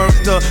block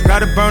burnt up.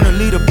 Gotta burn and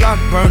leave the block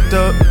burnt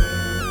up.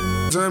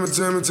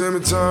 Timmy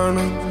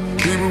Turner.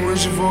 People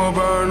wishing for a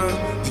burner.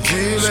 The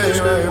keys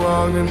everybody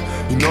walking.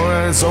 You know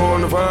that it's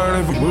on the fire.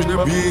 If you push the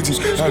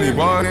BT, how they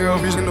want it up,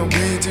 you no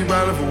BT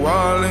riding for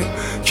Wally.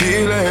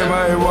 Keys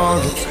everybody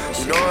walking.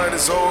 You know that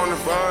it's on the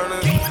fire.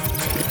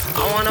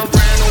 I want a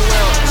brand new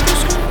wheel.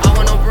 I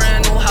want a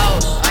brand new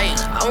house.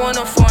 I want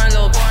a foreign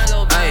little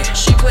ay.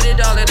 She put it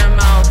all in her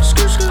mouth.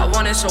 I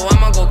want it, so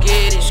I'ma go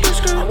get it.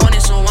 I want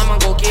it, so I'ma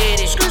go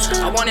get it.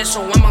 I want it,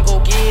 so I'ma go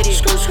get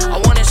it. I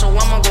want it, so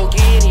I'ma go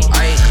get it.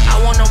 Ay. I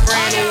want a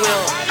brand new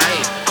wheel.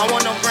 Ay. I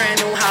want a brand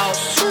new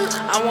house.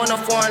 I want a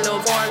foreign little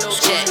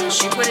jet.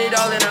 She put it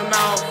all in her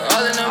mouth.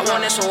 I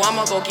want it, so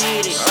I'ma go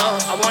get it.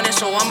 I want it,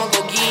 so I'ma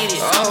go get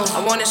it.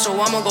 I want it, so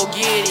I'ma go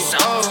get it.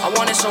 I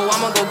want it, so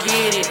I'ma go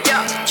get it.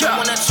 I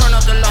wanna turn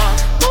up the law.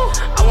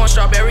 I want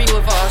strawberry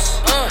with us.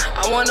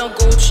 I want a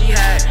Gucci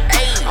hat.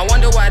 I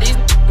wonder why these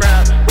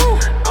rap.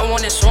 I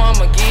want it, so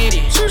I'ma get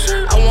it.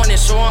 I want it,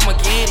 so I'ma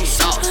get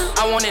it.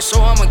 I want it, so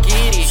I'ma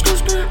get it.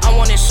 I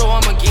want it, so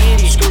I'ma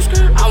get it.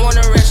 I want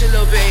a ratchet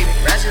little baby.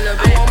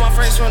 I want my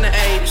friends from the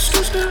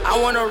 80s. I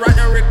want to rock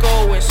the Rick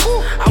Owens.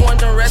 I want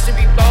the rest to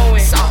be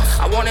blowing.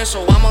 I want it,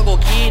 so I'ma go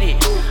get it.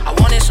 I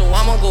want it, so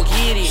I'ma go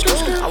get it.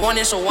 I want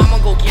it, so I'ma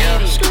go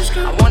get it.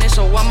 I want it,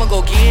 so I'ma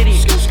go get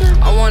it.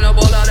 I wanna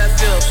bowl out that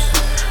filth.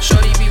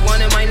 Shorty be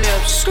wanting my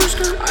lips.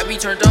 I be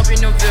turned up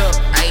in the Ville.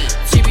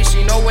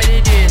 TBC know what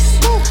it is.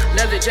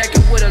 Leather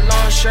jacket with a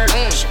long shirt.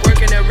 She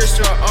working that wrist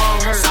to her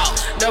arm hurt.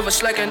 Never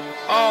slacking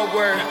all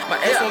word. My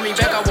ex want me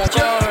back, I won't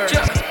call her.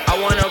 I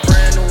want a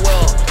brand new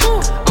world.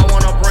 I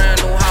want a brand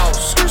new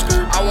house.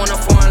 I want a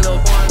foreign little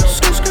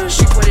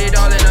she put it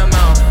all in her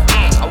mouth.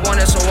 I want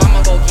it, so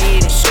I'ma go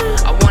get it.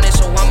 I want it,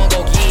 so I'ma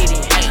go get it.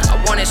 I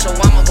want it, so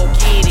I'ma go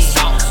get it.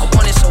 I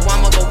want it, so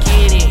I'ma go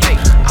get it.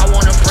 I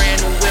want a brand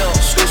new wheel.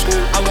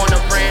 I want a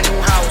brand new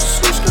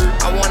house.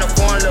 I want a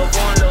foreign little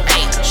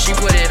she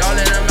put it all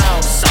in her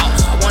mouth.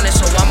 I want it,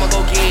 so I'ma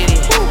go get it.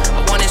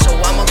 I want it, so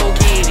I'ma go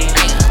get it.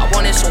 I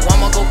want it, so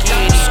I'ma go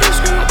get it.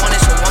 I want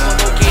it, so I'ma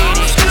go get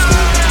it.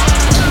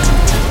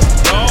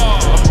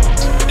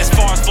 As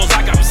far as foes,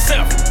 I got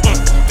myself.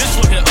 This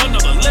one here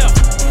another left.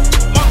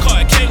 My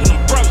car came with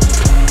them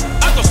brothers.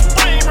 I go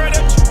Supreme right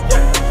at you.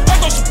 I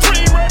go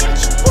Supreme right at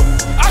you.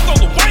 I go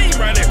the Wayne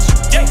right at you.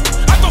 Yeah,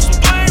 I go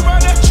Supreme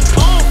right at you.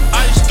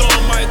 Ice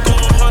Storm might go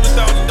 $100,000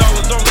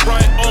 on the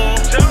right arm.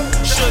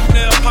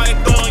 Chanel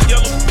Python,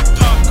 yellow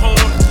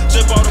popcorn.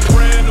 Just bought a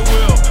brand new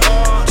wheel.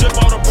 Just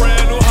bought a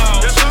brand new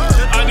house.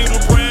 I need a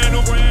brand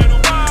new,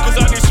 cause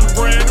I need some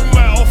brand new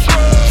mouth.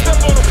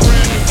 Step on a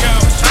brand new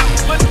couch.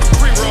 Let the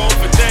pre-roll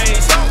for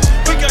days.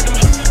 We got them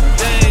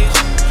days.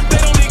 They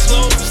don't need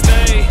clothes to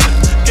stay.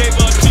 Gave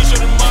her a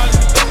t-shirt and Molly.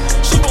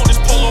 She want this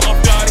polo off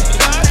Gotti.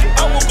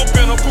 I woke up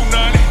in a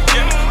Punani.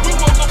 Yeah, we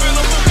woke up in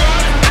a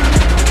Bugatti.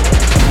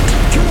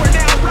 You are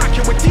now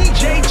rocking with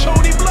DJ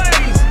Tony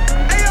Blaze.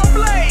 Ayo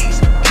Blaze,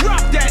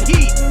 drop that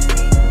heat.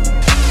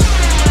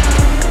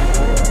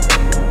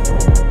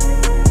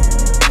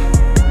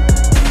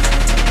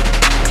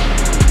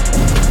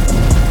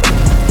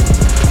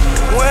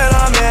 When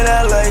I'm in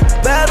LA,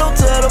 battle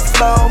to the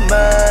floor,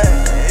 man.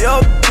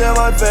 Yo, in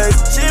my face,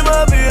 she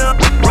might be a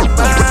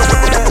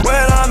man.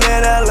 When I'm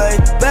in LA,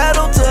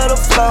 battle to the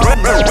floor,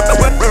 man.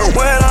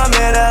 When I'm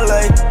in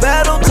LA,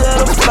 battle to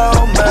the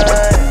floor,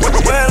 man.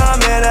 When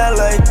I'm in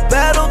LA,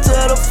 battle to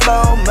the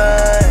floor,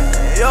 man.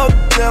 Yo,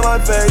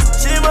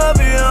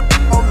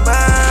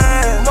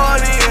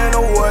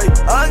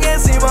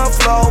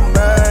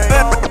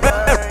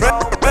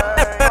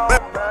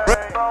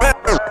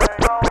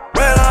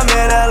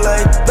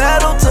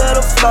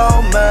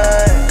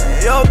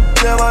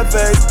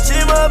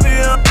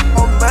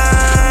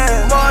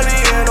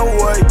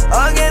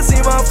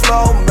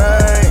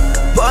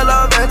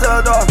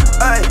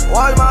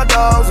 my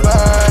dogs,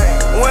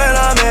 man. When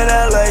I'm in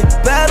LA,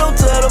 battle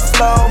to the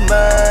floor,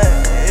 man.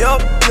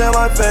 Yo, in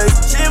my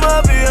face, she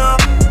might be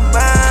on,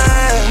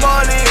 man.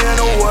 Money in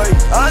the way,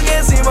 I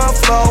can't see my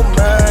flow,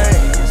 man.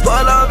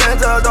 But I'm in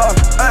the dark,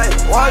 hey,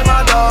 watch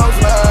my dogs,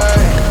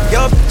 man.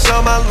 Yo,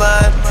 on my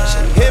line,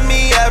 she hit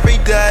me every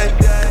day.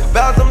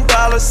 About them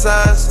dollar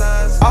signs,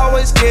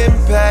 always getting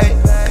paid.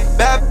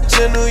 Bad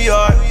bitch in New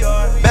York,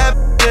 bad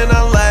bitch in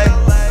LA.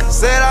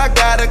 Said I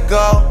gotta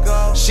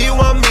go, she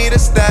want me to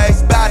stay.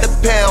 By the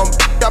pound,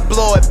 I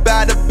blow it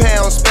by the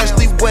pound.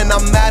 Especially when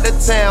I'm out of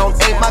town.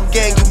 Ain't my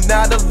gang, you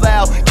not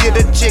allowed. Get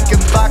a chick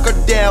and lock her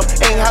down.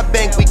 Ain't high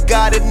bank, we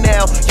got it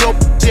now. Yo,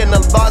 in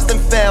the lost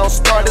and found.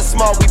 Started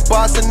small, we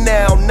bossing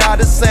now, not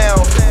a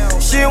sound.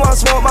 She want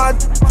smoke my,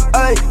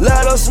 ayy,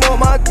 let her smoke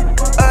my,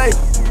 ayy.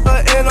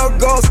 In a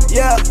ghost,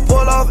 yeah,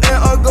 pull off in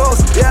a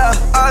ghost, yeah.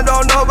 I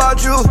don't know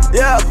about you,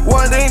 yeah.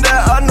 One thing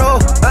that I know,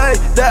 ayy,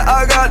 that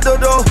I got to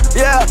do,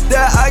 yeah,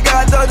 that I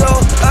got to do,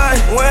 ayy.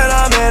 When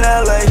I'm in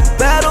LA,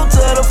 battle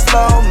to the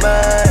floor,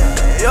 man.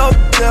 Yo,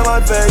 in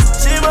my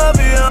face, she might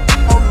be a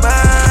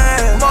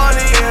man.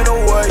 Money in the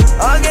way,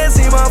 I can't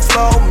see my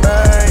flow,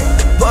 man.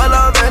 Pull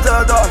up in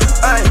the dark,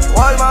 ayy,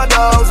 watch my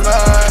dogs,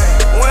 man.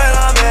 When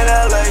I'm in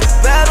LA,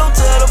 battle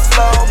to the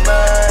floor,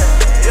 man.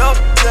 Yo,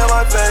 in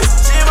my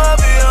face, she might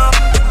be a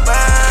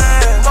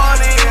man.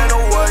 Money in the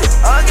way,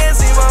 I can't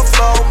see my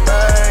flow,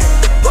 man.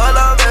 Pull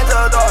up in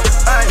the dark,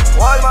 ayy,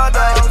 watch my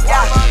dogs,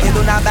 yeah. It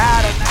do not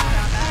matter.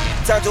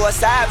 Turn to a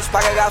savage,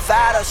 pocket got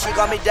fatter, she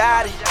call me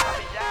daddy.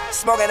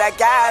 Smoking that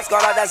gas,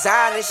 got all that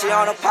Zany, she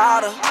on a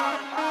powder.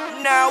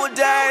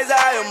 Nowadays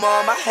I am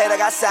on my head, I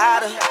got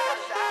sadder.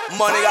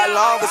 Money got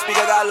longer,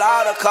 speaker got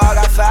louder, car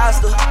got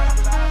faster.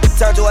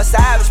 Turn to a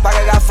savage,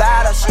 pocket got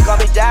fatter, she call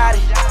me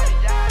daddy.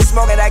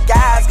 Smoking that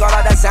gas, got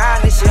all that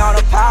Zany, she on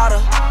a powder.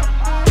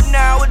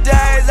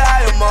 Nowadays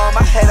I am on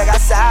my head, I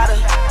got sadder.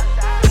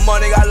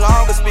 Money got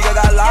longer, speaker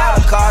got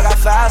louder, car got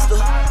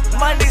faster.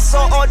 Money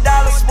so on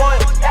dollar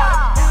spoiled,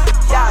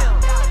 yeah.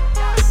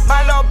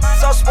 My little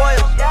so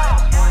spoiled,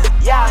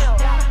 yeah.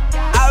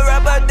 I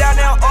rub her down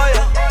in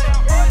oil,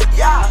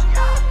 yeah.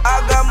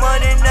 I got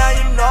money now,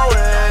 you know it,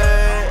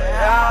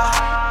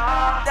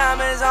 yeah.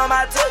 Diamonds on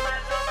my tip,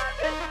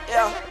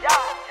 yeah.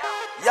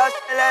 Yo,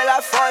 shit look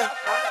like foil,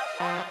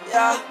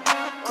 yeah.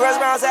 Chris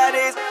Brown said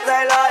these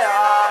ain't loyal,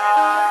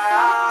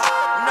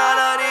 none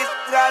of these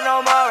got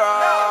no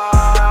moral.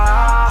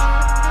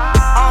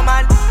 On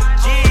my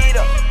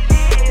Jeter,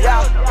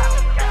 yeah.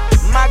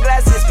 My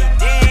glasses be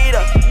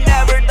Dita.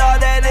 Never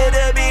thought that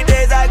it'd be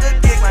days I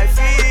could kick my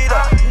feet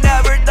up.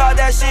 Never thought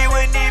that she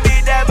would need me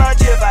that much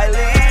if I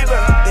leave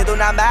her. It do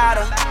not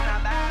matter.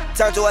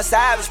 Turn to a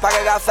savage,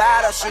 pocket got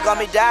fatter, she call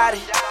me daddy.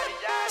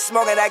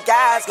 Smoking that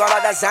gas, got all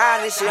that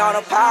Zany, she on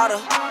a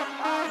powder.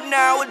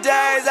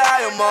 Nowadays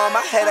I am on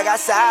my head, I got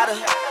sadder.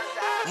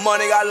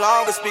 Money got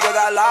longer, speaker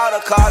got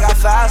louder, car got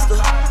faster.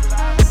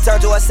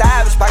 Turn to a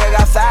savage, pocket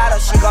got fatter,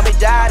 she call me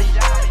daddy.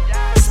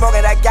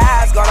 Smoking that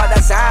gas, got all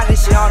that Zany,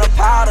 she on a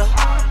powder.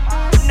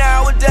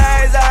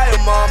 Nowadays I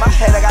am on my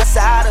head, I got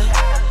sadder.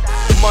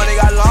 Money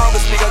got longer,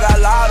 speaker got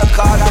louder,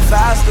 car got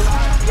faster.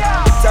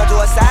 Turn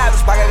to a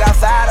savage, pocket got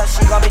fatter,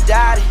 she call me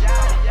daddy.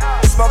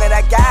 Smoking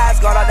that gas,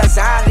 got all that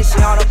Zany,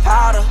 she on a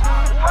powder.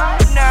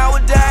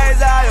 Nowadays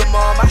I am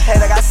on my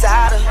head, I got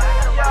sadder.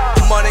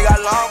 Money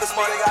got longer,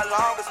 money got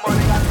longer,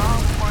 money got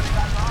longer.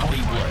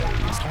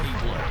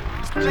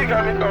 She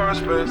got me throwing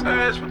space,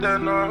 ass with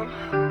that love.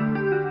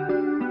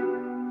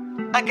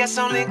 I guess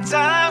only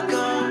time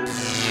goes.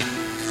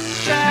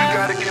 You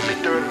gotta give me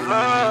dirty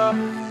love.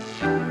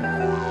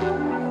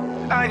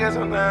 I guess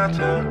I'm down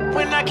to.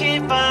 When I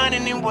can't find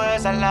any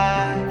words I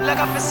lie, like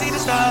I can see the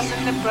stars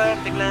in the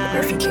perfect line.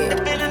 The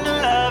feeling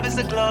of love is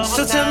the glow.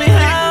 So tell me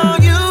how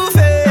you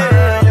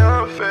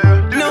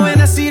feel. Knowing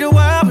I see the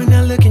world when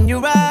I look in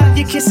your eyes.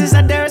 Your kisses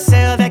are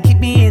Duracell that keep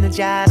me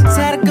energized.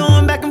 Tired of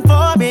going back and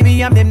forth,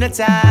 baby, I'm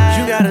hypnotized.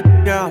 You got a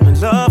girl in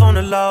love on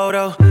the low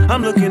though.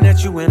 I'm looking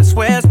at you and I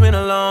swear it's been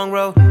a long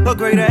road. A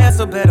greater ass,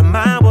 a better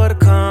mind, what a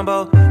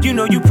combo. You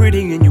know you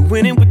pretty and you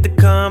winning with the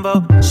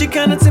combo. She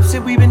kinda tipsy,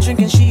 we been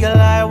drinking, she a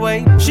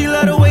lightweight. She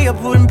love the way of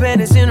putting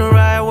panties in the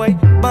right way.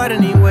 But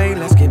anyway,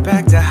 let's get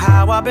back to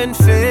how I've been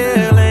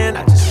feeling.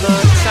 I just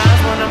love the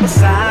times when I'm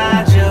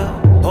beside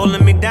you,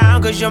 holding me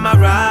down cause you're my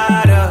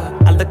rider.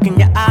 I look in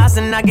your eyes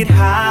and I get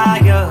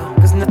higher,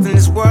 cause nothing in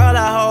this world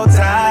I hold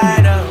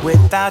tighter.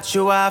 Without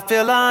you I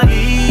feel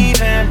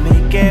uneven.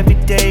 Make every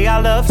day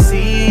our love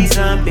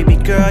season. Baby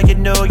girl, you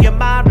know you're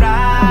my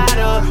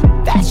rider.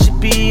 That should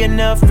be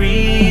enough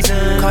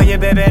reason. Call you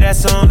baby,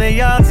 that's only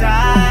your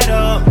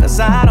title. Cause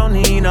I don't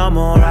need no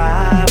more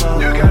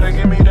rivals. You gotta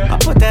give me that. I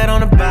put that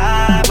on the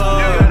Bible.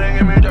 You gotta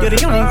give me that. You're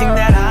the only thing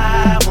that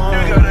I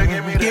want. You gotta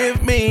give me that.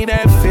 Give me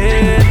that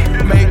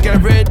fit. Make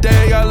every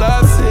day your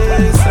love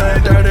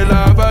season. Dirty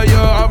lover,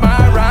 you're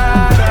my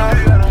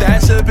rider.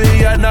 That should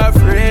be enough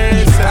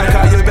reason. I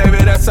call you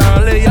baby, that's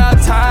only your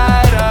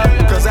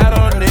title. Cause I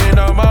don't need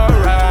no more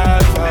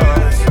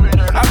rivals.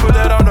 I put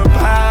that on the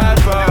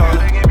Bible.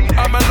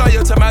 I'm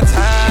loyal to my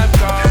time,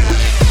 girl.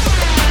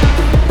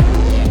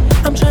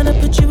 I'm tryna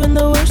put you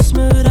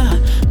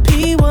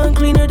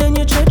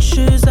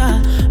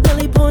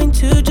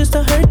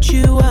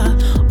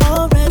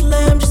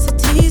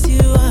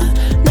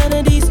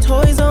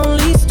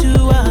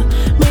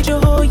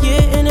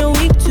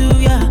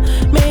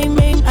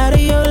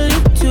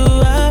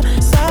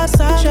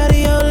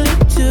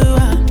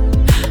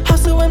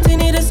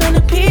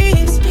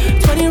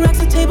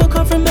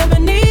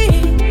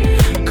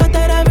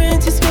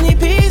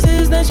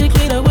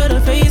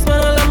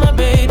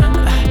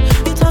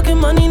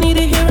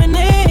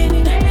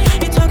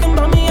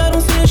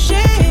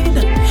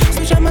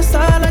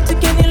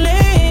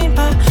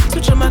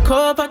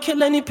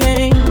kill any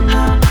pain.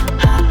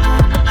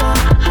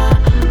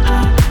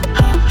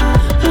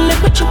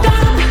 Look what you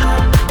done.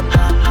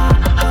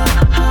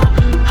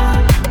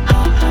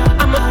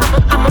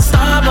 I'm a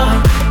star boy.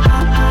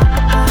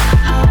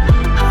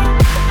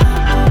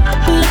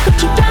 Look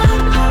what you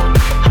done.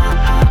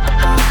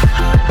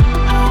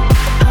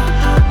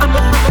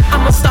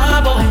 I'm a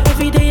star boy.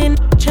 Every day and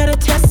try to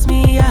test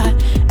me, yeah.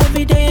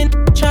 Every day and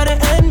try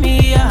to end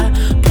me, yeah.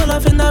 Pull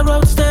off in that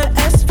roadster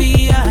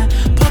SV, yeah.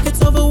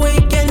 Pockets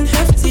overweight, getting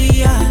hefty,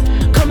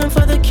 yeah. Coming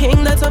for the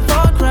king, that's a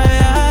far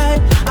cry.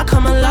 I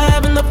come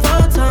alive in the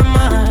fall time,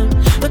 man.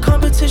 The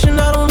competition,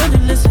 I don't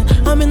really listen.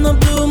 I'm in the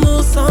blue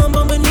mood, song,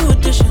 but a new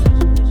edition.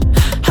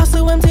 House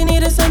so empty,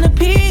 need a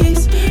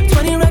centerpiece.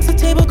 20 racks of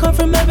table come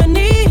from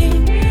ebony.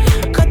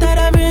 Cut that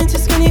ivory into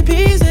skinny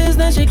pieces.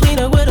 Then she clean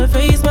up with her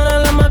face, man, I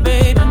love my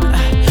baby.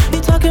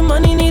 You talking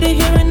money, need a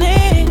hearing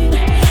aid.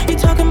 You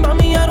talking about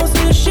me, I don't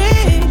see a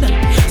shade.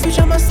 Switch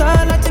on my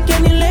side, I take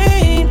any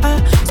lane.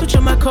 I switch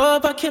on my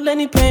curve, I kill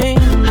any pain.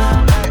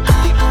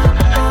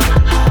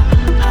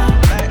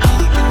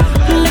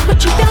 Look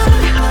what you done.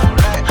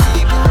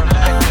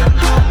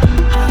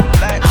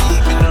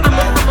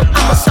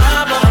 I'm a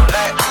star boy.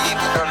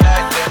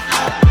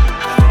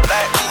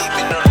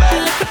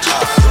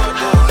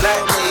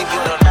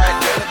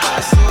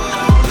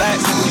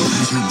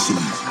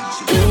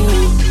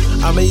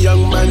 I'm a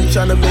young man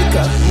tryna make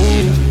a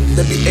move.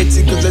 They be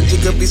 80 cause the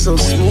jigger be so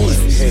smooth.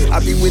 I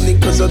be winning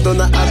cause I don't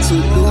know how to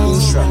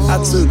lose.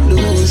 How to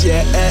lose,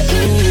 yeah.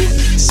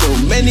 So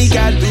many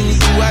God do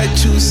I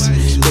choose.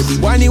 They be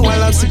whining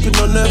while I'm sipping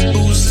on the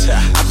booze.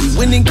 I be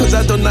winning cause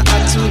I don't know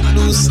how to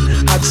lose.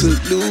 How to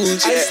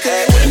lose, yeah. I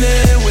stay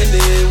winning,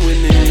 winning,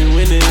 winning,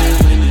 winning,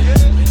 winning.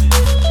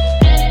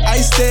 I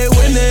stay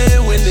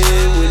winning,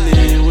 winning,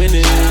 winning,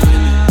 winning, winning.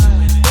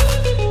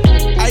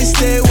 I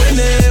stay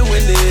winning,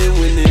 winning,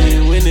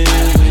 winning, winning,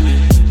 winning.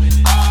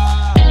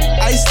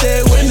 I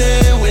stay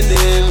winning,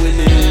 winning,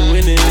 winning,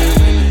 winning,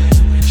 winning.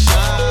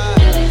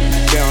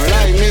 They don't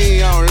like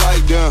me, I don't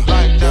like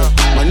them.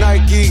 My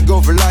Nike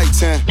go for like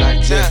 10.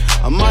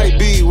 I might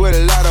be with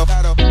a lot of,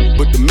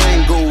 but the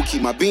main goal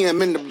keep my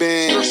BM in the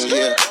Benz.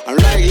 Yeah, I'm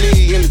like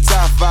Lee in the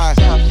top 5.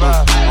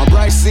 My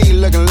bright C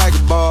looking like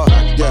a ball.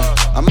 Yeah,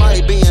 I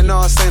might be in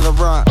all Saint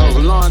Laurent.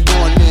 Lawn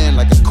going in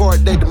like a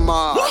court day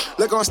tomorrow.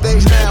 Look on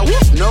stage now,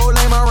 no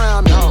lame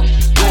around me.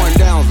 Going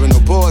down from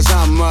the boys,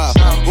 I'm up.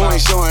 Who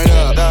ain't showing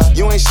up?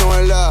 You ain't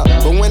showing love.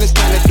 But when it's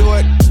time to do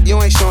it,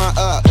 you ain't showing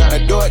up. Now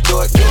do it,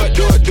 do it, do it,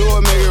 do it, do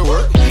it, make it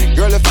work.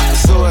 Girl, if I can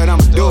sew it,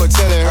 I'ma do it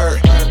till it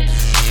hurt.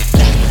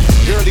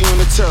 Girlie on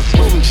the turf,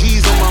 moving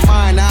G's on my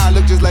mind. Now I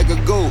look just like a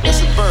goat.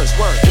 That's the first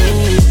word.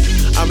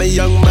 I'm a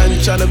young man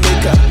tryna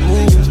make a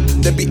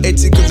move. They be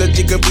 80 cause the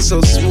jigger be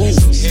so smooth.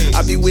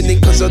 I be winning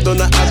cause I don't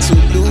know how to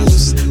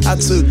lose. How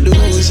to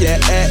lose, yeah.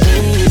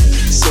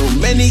 So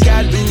many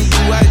God do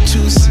I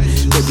choose.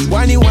 They be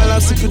whining while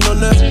I'm sipping on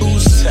the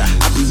booze. I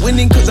be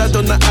winning cause I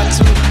don't know how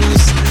to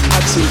lose.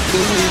 How to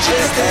lose,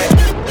 yeah.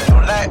 They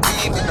don't like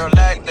me, me don't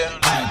like them.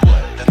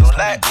 They don't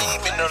like me,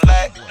 me don't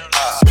like them.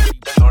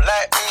 They don't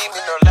like me,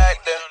 me don't like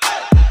them.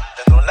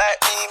 They don't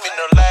like me, me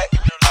don't like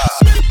them.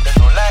 They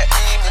don't like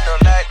me, me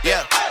don't like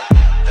them.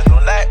 They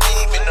don't like me,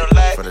 me don't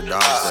like them. For the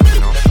dogs that you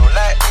know. They don't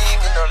like me,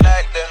 me don't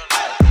like them.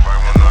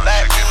 They don't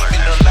like me, me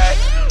don't like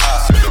them.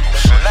 They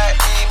don't like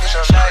me, me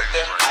don't like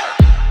them.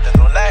 They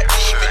don't like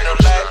me, me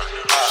don't like them.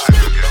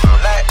 They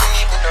don't like me,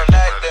 me don't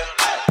like them.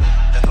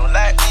 They don't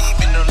like me,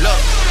 me don't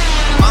like them.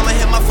 Look, mama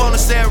hit my phone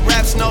and said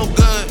rap's no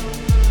good.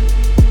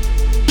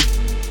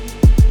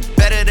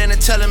 Better than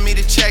telling me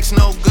the check's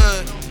no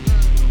good.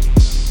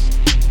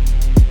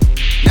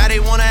 Now they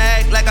wanna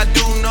act like I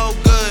do no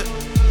good.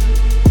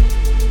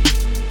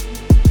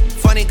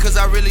 Funny cause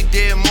I really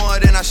did more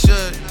than I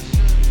should.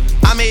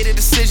 I made a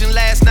decision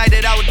last night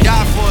that I would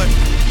die for it.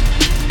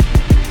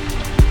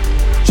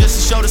 Just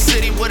to show the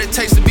city what it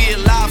takes to be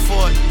alive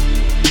for it.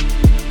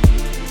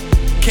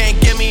 Can't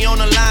get me on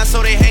the line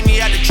so they hang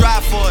me out to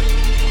dry for it.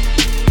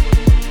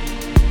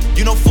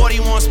 You know 40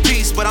 wants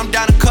peace, but I'm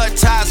down to cut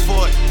ties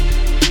for it.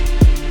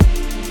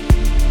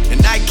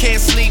 And I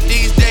can't sleep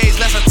these days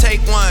unless I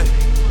take one.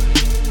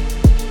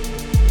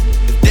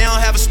 If they don't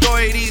have a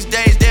story these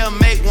days, they'll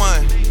make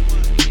one.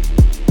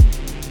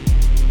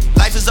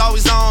 Life is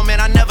always on, man,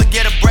 I never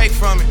get a break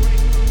from it.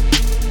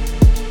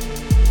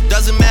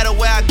 Doesn't matter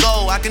where I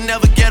go, I can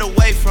never get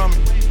away from it.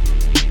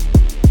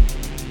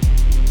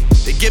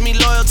 They give me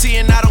loyalty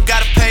and I don't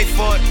gotta pay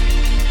for it.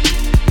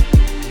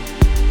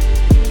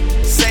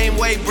 Same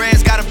way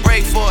bread's gotta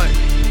break for it.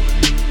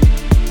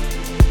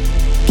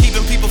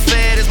 Keeping people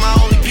fed is my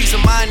only peace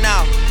of mind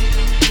now.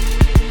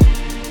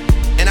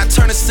 And I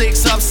turn a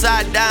 6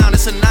 upside down,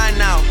 it's a 9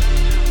 now.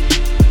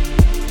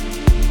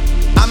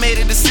 I made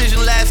a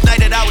decision last night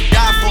that I would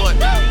die for it.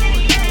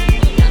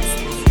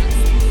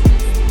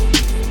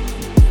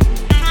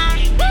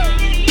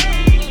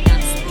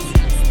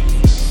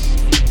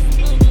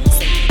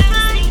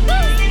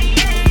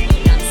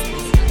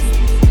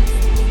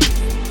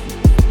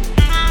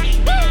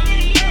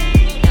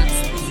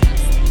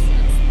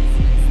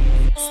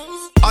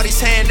 All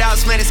these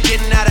handouts, man, it's getting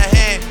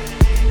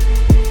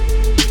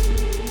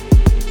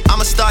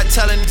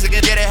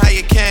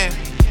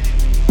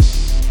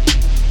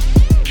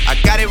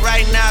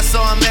right now,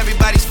 so I'm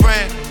everybody's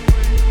friend.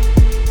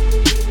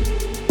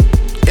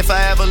 If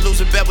I ever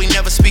lose a bet, we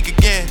never speak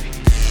again.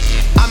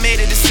 I made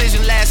a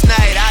decision last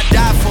night, I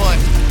died for it.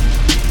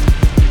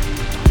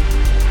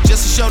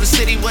 Just to show the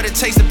city what it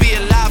takes to be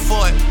alive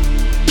for it.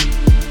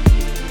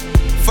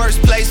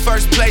 First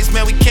place,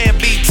 man, we can't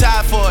be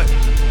tied for it.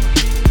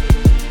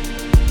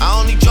 I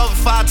only drove it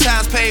 5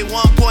 times, paid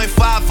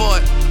 1.5 for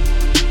it.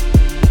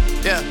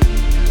 Yeah.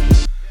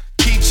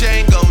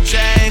 Keychain go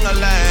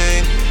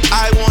jang-a-lang.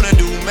 I wanna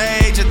do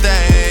major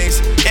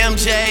things.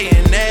 MJ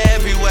in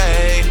every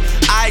way.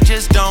 I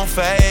just don't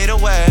fade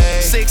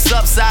away. 6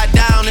 upside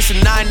down, it's a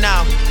 9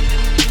 now.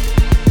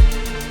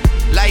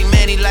 Like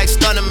Manny, like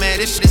Stunner, man,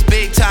 this shit is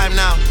big time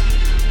now.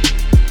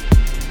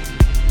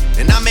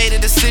 And I made a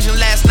decision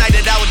last night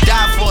that I would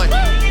die for it.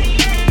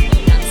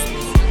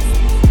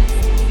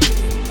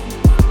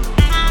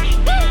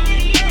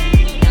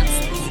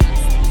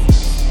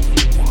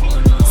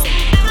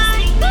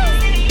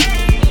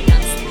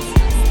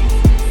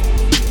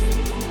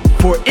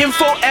 For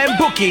info and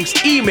bookings,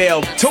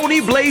 email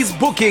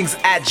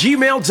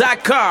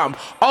TonyBlazeBookings@gmail.com.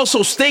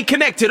 Also, stay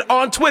connected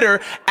on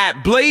Twitter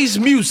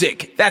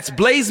 @BlazeMusic. That's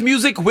Blaze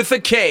Music with a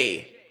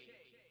K.